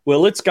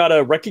 Well, it's got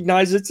to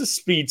recognize it's a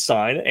speed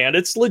sign and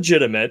it's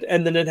legitimate.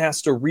 And then it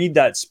has to read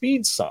that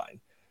speed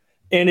sign.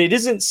 And it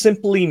isn't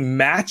simply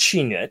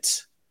matching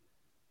it,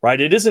 right?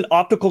 It isn't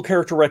optical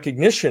character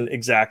recognition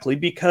exactly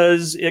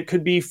because it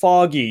could be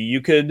foggy.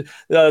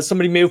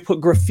 Somebody may have put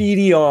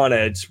graffiti on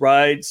it,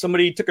 right?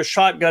 Somebody took a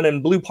shotgun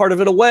and blew part of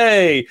it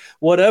away,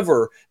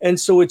 whatever. And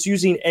so it's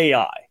using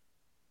AI,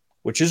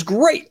 which is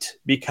great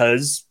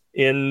because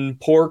in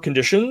poor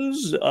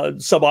conditions,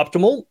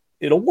 suboptimal,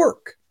 it'll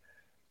work.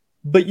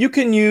 But you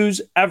can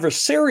use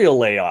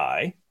adversarial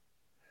AI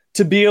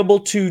to be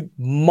able to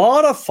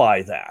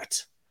modify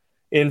that.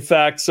 In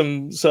fact,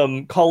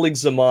 some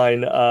colleagues of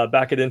mine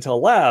back at Intel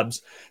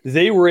Labs,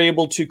 they were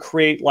able to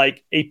create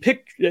like a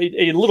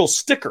little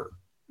sticker.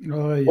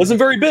 Oh, yeah. Wasn't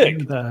very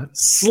big.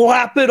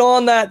 Slap it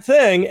on that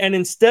thing, and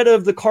instead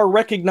of the car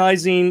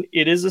recognizing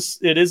it is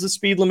a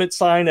speed limit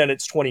sign and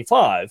it's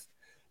 25,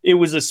 it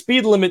was a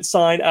speed limit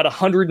sign at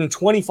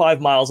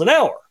 125 miles an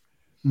hour,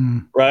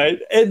 right?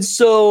 And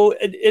so,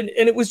 and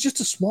it was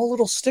just a small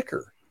little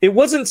sticker. It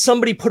wasn't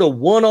somebody put a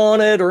 1 on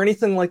it or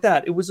anything like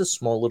that. It was a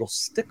small little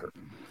sticker.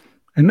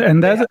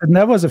 And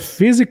that was a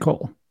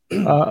physical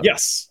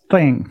yes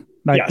thing.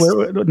 Like yes.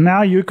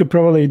 Now you could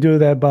probably do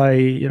that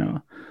by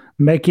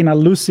making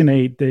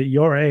hallucinate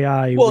your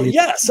AI. Well,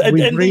 yes,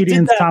 and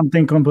reading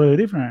something completely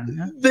different.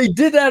 Yeah? They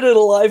did that at a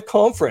live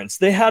conference.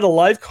 They had a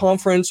live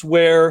conference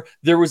where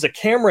there was a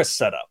camera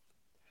set up,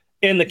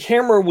 and the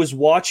camera was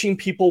watching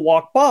people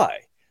walk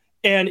by,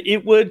 and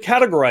it would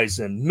categorize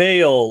them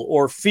male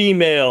or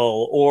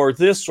female or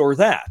this or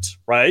that,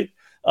 right?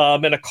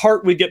 And a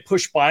cart would get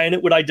pushed by and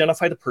it would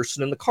identify the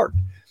person in the cart.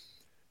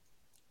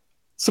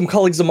 Some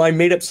colleagues of mine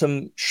made up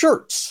some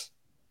shirts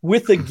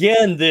with,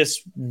 again,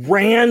 this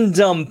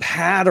random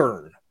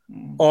pattern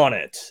on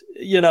it.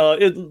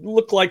 It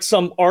looked like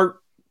some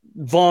art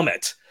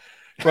vomit,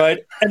 right?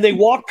 And they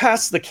walk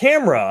past the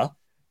camera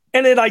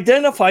and it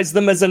identifies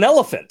them as an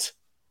elephant,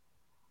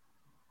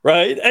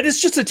 right? And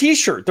it's just a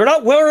t-shirt. They're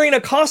not wearing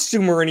a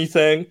costume or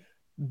anything.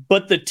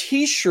 But the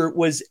t-shirt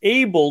was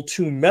able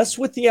to mess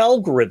with the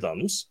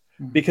algorithms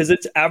because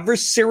it's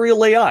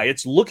adversarial AI.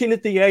 It's looking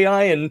at the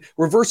AI and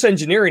reverse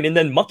engineering and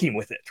then mucking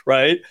with it,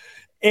 right?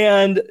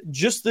 And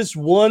just this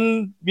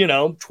one,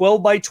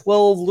 12 by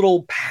 12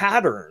 little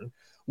pattern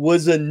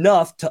was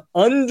enough to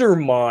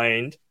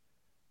undermine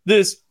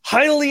this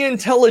highly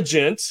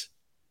intelligent,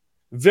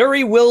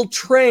 very well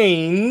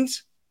trained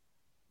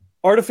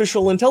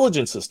artificial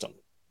intelligence system.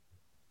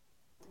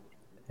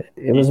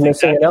 It was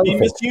missing an elephant.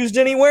 Misused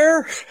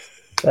anywhere?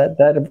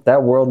 That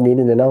world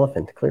needed an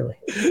elephant, clearly.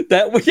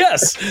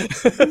 Yes.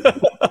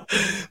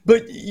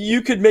 But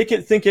you could make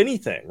it think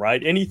anything,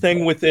 right?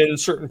 Anything within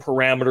certain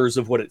parameters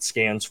of what it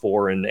scans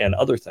for and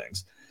other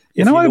things.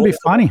 What would be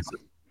funny?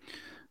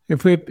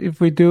 if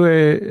we do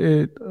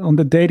it on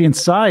the dating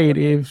side,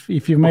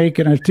 if you make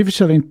an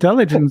artificial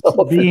intelligence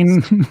being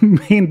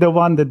the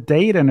one that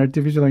date an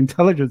artificial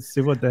intelligence,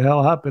 see what the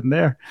hell happened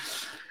there.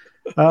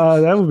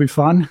 That would be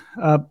fun.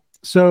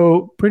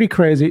 So pretty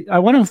crazy. I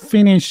want to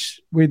finish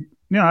with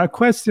a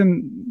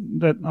question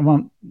that I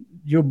want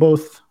you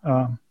both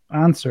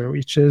answer,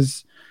 which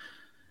is,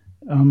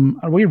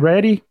 are we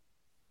ready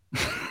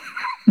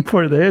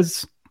for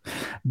this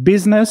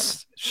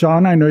business?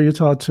 Sean, I know you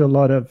talk to a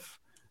lot of,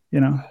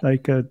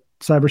 like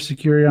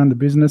cybersecurity on the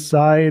business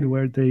side,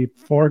 where they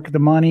fork the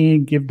money,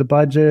 give the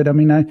budget. I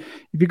mean,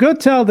 if you go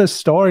tell this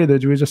story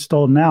that we just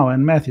told now,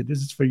 and Matthew, this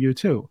is for you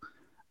too.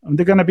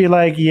 They're going to be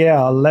like,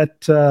 yeah, I'll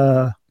let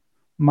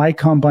my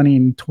company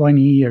in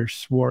 20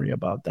 years worry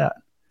about that.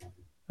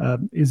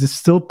 Is it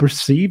still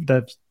perceived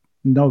as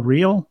no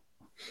real?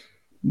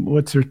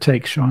 What's your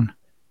take, Sean?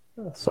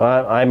 So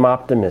I'm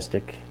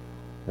optimistic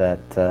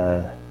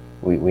that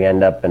we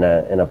end up in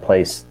a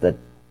place that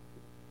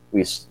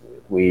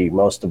we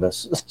most of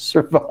us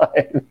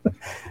survive.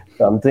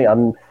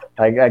 So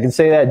I can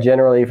say that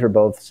generally for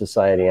both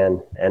society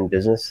and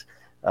business.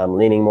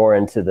 Leaning more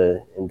into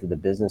the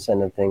business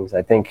end of things.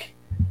 I think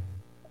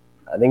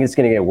it's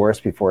going to get worse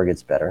before it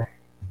gets better,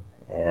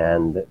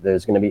 and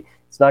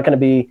it's not going to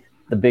be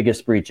the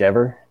biggest breach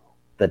ever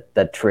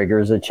that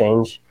triggers a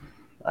change.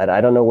 I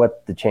don't know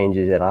what the change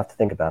is yet. I'll have to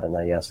think about it now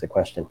you ask the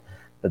question,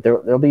 but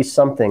there'll be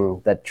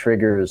something that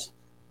triggers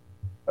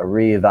a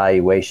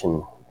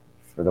reevaluation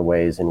for the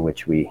ways in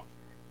which we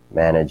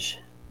manage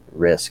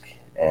risk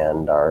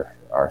and our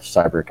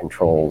cyber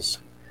controls,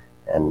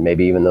 and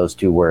maybe even those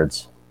two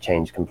words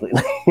change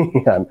completely.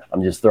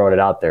 I'm just throwing it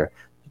out there.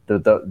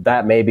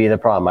 That may be the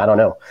problem. I don't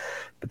know.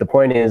 But the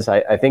point is,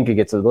 I think it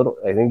gets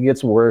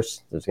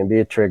worse. There's going to be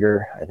a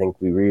trigger. I think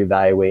we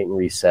reevaluate and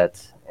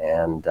reset,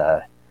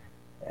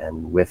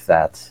 and with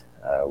that,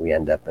 we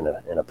end up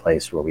in a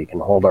place where we can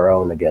hold our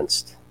own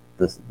against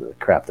the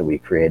crap that we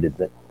created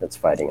that's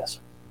fighting us.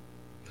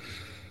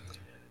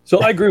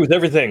 So I agree with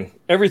everything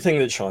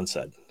that Sean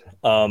said.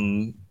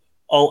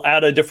 I'll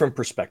add a different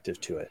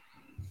perspective to it.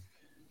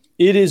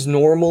 It is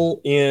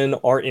normal in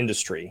our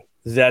industry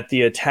that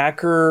the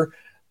attacker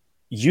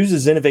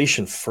uses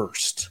innovation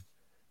first.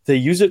 They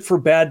use it for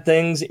bad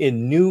things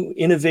in new,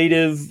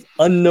 innovative,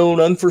 unknown,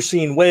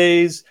 unforeseen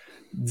ways.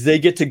 They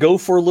get to go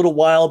for a little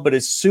while, but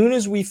as soon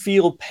as we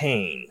feel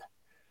pain,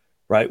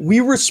 right, we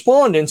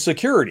respond in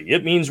security.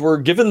 It means we're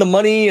given the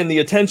money and the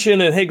attention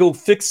and, hey, go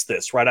fix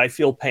this, right? I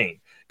feel pain.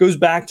 Goes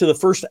back to the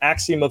first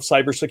axiom of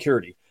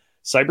cybersecurity.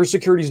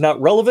 Cybersecurity is not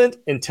relevant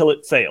until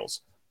it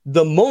fails.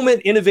 The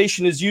moment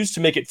innovation is used to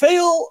make it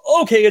fail,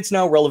 okay, it's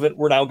now relevant.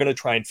 We're now going to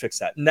try and fix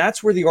that. And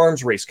that's where the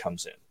arms race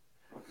comes in.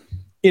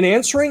 In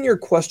answering your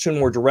question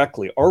more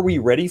directly, are we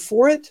ready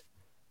for it?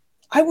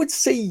 I would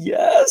say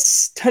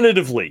yes,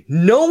 tentatively,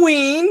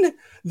 knowing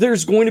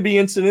there's going to be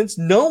incidents,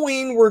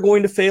 knowing we're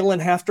going to fail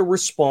and have to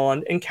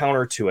respond and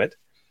counter to it.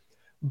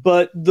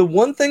 But the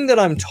one thing that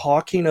I'm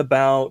talking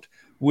about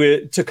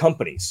to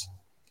companies,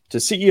 to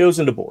CEOs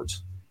and to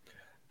boards,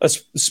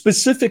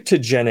 specific to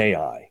Gen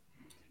AI,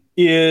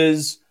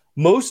 is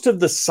most of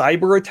the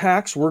cyber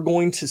attacks we're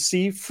going to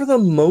see, for the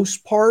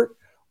most part,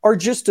 are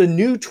just a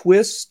new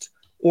twist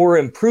or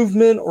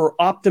improvement or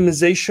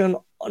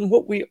optimization on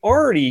what we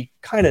already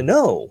kind of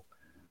know.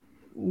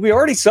 We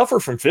already suffer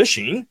from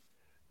phishing,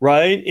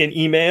 right? In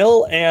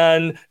email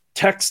and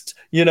text,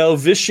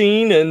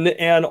 phishing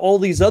and all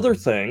these other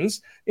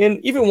things.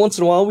 And even once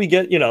in a while we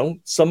get,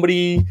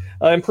 somebody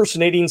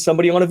impersonating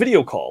somebody on a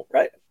video call,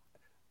 right?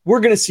 We're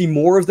going to see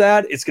more of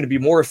that. It's going to be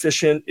more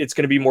efficient. It's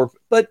going to be more,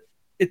 but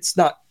it's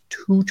not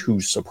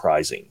too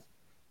surprising,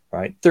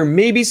 right? There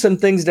may be some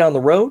things down the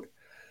road.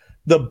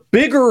 The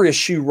bigger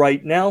issue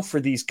right now for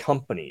these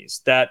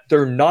companies that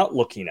they're not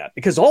looking at,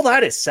 because all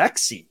that is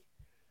sexy.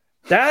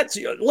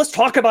 Let's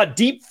talk about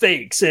deep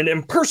fakes and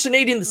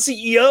impersonating the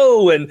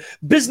CEO and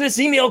business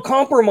email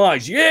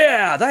compromise.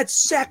 Yeah, that's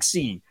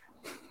sexy.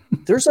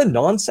 There's a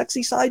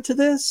non-sexy side to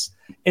this.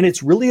 And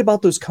it's really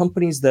about those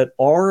companies that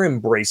are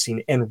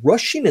embracing and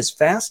rushing as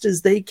fast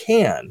as they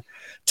can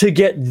to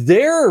get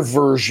their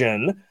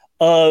version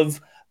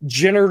of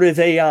generative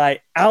AI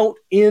out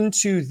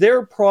into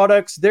their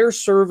products, their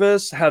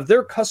service, have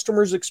their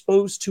customers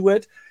exposed to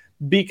it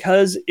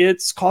because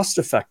it's cost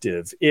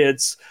effective,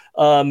 it's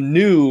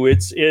new,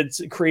 it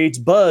creates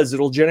buzz,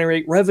 it'll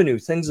generate revenue,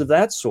 things of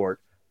that sort.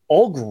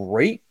 All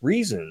great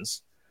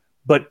reasons.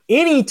 But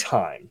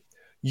anytime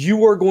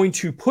you are going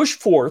to push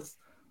forth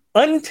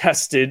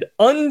untested,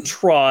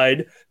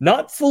 untried,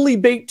 not fully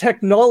baked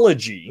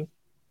technology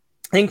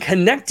and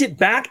connect it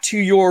back to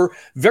your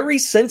very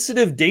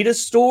sensitive data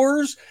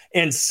stores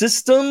and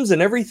systems and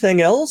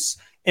everything else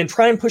and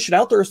try and push it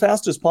out there as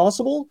fast as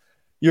possible,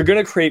 you're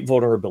going to create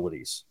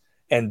vulnerabilities.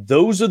 And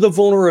those are the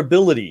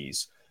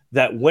vulnerabilities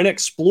that, when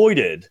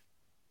exploited,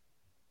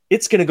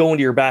 it's going to go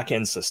into your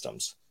back-end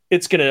systems.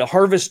 It's going to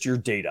harvest your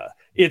data.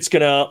 It's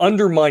going to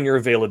undermine your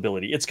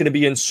availability. It's going to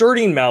be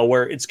inserting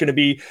malware. It's going to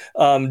be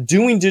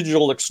doing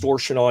digital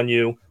extortion on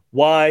you.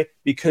 Why?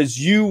 Because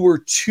you were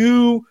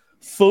too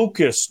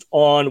focused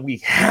on we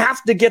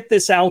have to get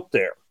this out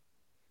there.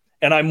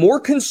 And I'm more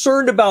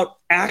concerned about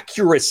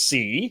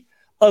accuracy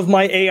of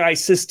my AI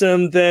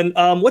system than,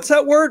 what's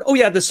that word? Oh,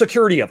 yeah, the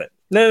security of it.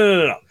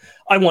 No.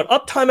 I want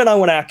uptime and I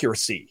want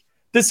accuracy.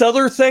 This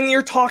other thing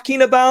you're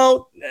talking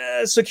about,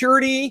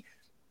 security,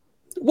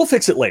 we'll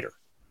fix it later,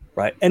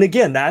 right? And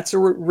again, that's a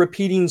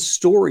repeating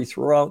story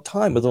throughout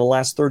time within the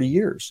last 30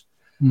 years.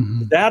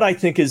 Mm-hmm. That, I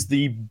think, is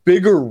the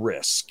bigger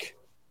risk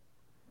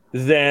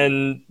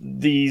than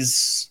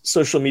these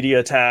social media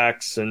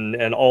attacks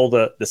and all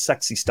the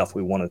sexy stuff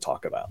we want to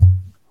talk about.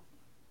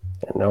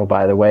 And oh,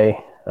 by the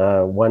way,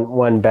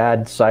 one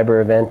bad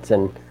cyber event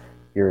and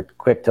you're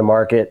quick to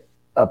market,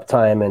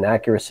 uptime and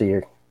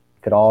accuracy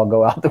could all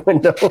go out the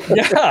window.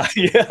 Yeah.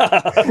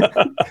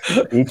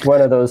 Each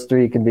one of those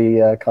three can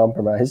be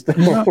compromised.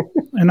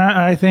 And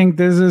I think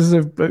this is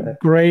a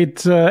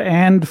great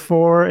end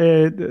for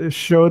a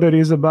show that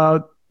is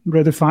about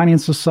redefining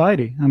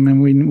society. I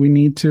mean, we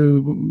need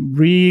to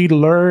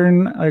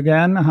relearn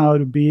again how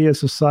to be a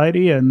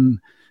society. And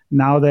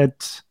now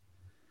that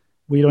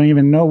we don't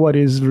even know what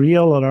is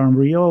real or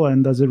unreal,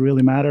 and does it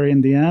really matter in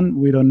the end?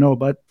 We don't know.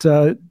 But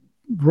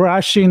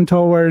rushing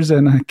towards,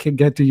 and I can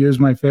get to use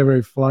my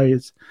favorite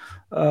flies,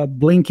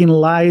 blinking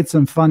lights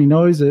and funny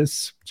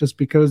noises just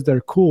because they're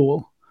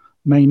cool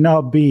may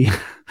not be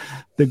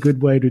the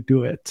good way to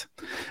do it.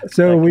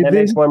 So can I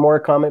make one more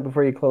comment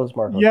before you close,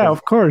 Marco? Yeah,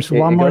 of course.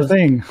 One more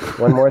thing.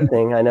 One more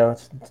thing. I know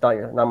it's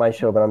not my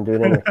show, but I'm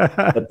doing it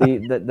anyway. But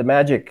the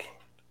magic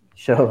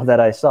show that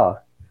I saw,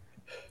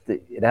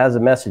 it has a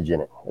message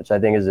in it, which I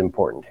think is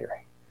important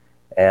here.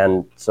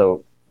 And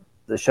so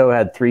the show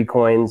had 3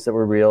 coins that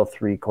were real,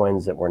 3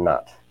 coins that were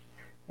not.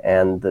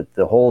 And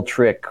the whole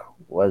trick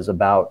was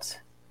about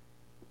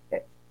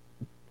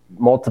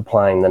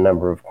multiplying the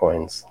number of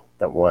coins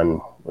that one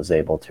was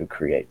able to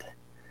create.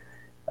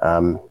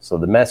 So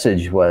the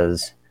message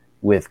was,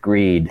 with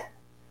greed,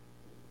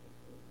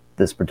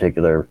 this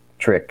particular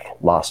trick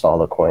lost all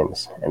the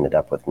coins, ended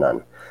up with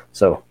none.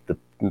 So the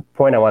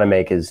point I want to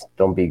make is,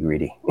 don't be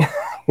greedy.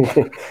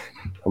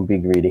 Don't be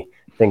greedy.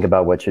 Think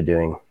about what you're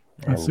doing.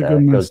 That's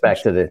and it goes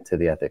back to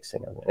the ethics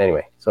thing.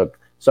 Anyway, so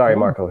sorry,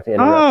 Marco.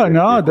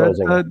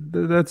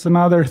 That's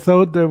another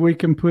thought that we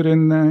can put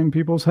in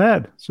people's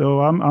head.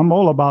 So I'm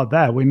all about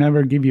that. We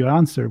never give you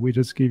answer. We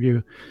just give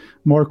you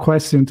more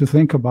questions to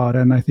think about,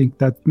 and I think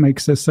that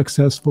makes a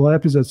successful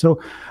episode.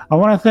 So I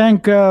want to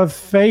thank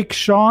Fake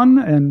Sean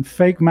and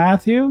Fake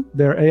Matthew.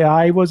 Their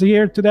AI was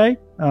here today.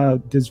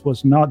 This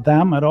was not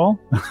them at all.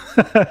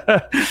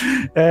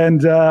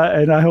 and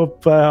I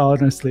hope,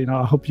 honestly,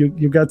 I hope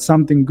you got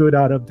something good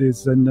out of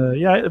this. And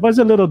yeah, it was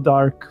a little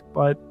dark,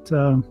 but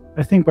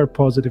I think we're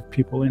positive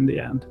people in the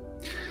end.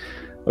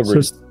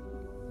 Agreed. So,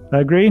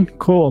 agreed?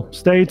 Cool.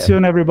 Stay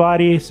tuned,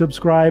 everybody.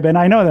 Subscribe. And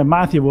I know that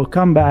Matthew will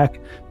come back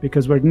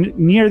because we're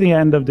near the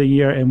end of the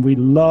year and we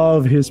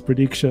love his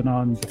prediction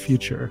on the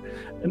future.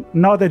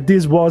 Not that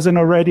this wasn't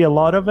already a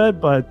lot of it,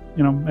 but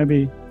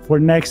maybe for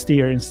next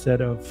year instead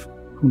of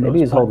maybe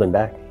he's holding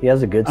back. He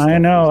has a good stuff. I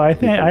know. I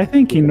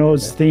think he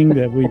knows things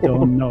that we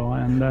don't know.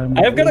 And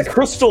I have got a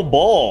crystal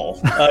ball.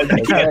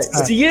 You can't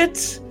see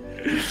it,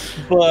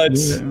 but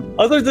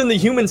other than the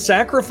human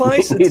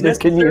sacrifice, it's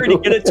necessary to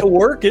get it to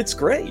work. It's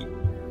great.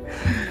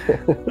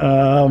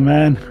 Oh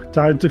man,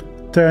 time to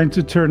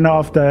turn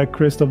off the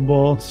crystal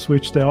ball.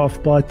 Switch the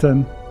off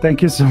button.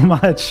 Thank you so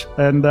much,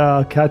 and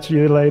catch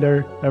you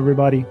later,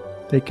 everybody.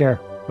 Take care.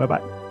 Bye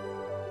bye.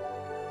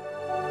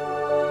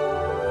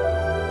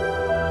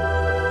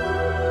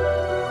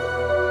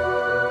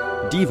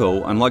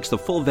 Devo unlocks the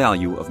full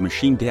value of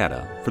machine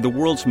data for the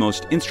world's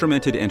most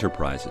instrumented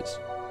enterprises.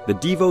 The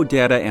Devo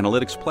Data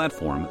Analytics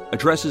Platform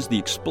addresses the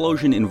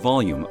explosion in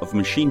volume of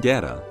machine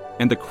data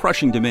and the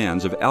crushing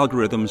demands of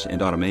algorithms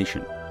and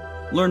automation.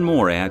 Learn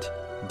more at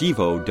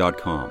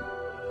devo.com.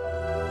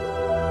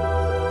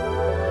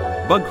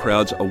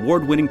 BugCrowd's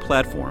award-winning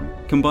platform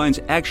combines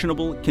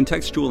actionable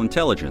contextual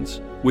intelligence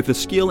with the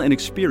skill and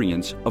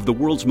experience of the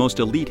world's most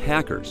elite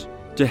hackers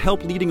to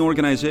help leading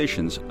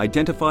organizations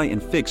identify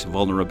and fix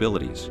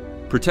vulnerabilities,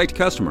 protect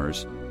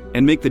customers,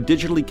 and make the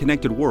digitally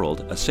connected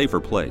world a safer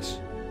place.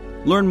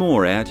 Learn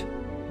more at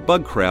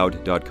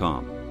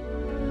bugcrowd.com.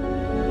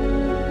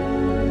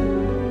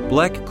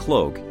 Black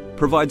Cloak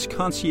provides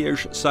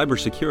concierge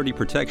cybersecurity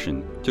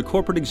protection to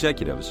corporate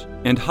executives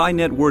and high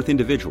net worth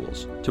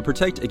individuals to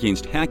protect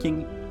against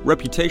hacking,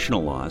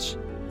 reputational loss,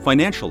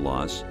 financial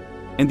loss,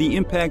 and the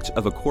impacts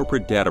of a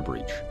corporate data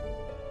breach.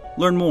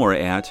 Learn more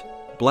at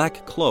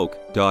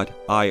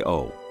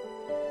blackcloak.io.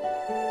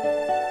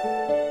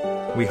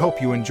 We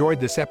hope you enjoyed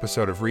this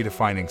episode of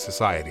Redefining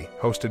Society,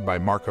 hosted by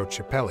Marco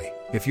Ciappelli.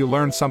 If you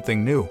learned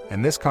something new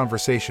and this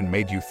conversation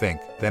made you think,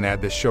 then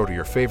add this show to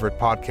your favorite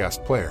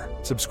podcast player,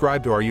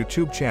 subscribe to our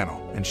YouTube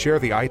channel, and share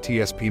the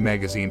ITSP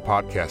Magazine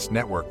podcast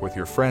network with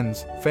your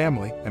friends,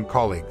 family, and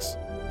colleagues.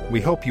 We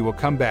hope you will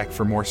come back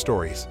for more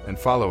stories and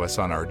follow us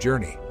on our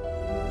journey.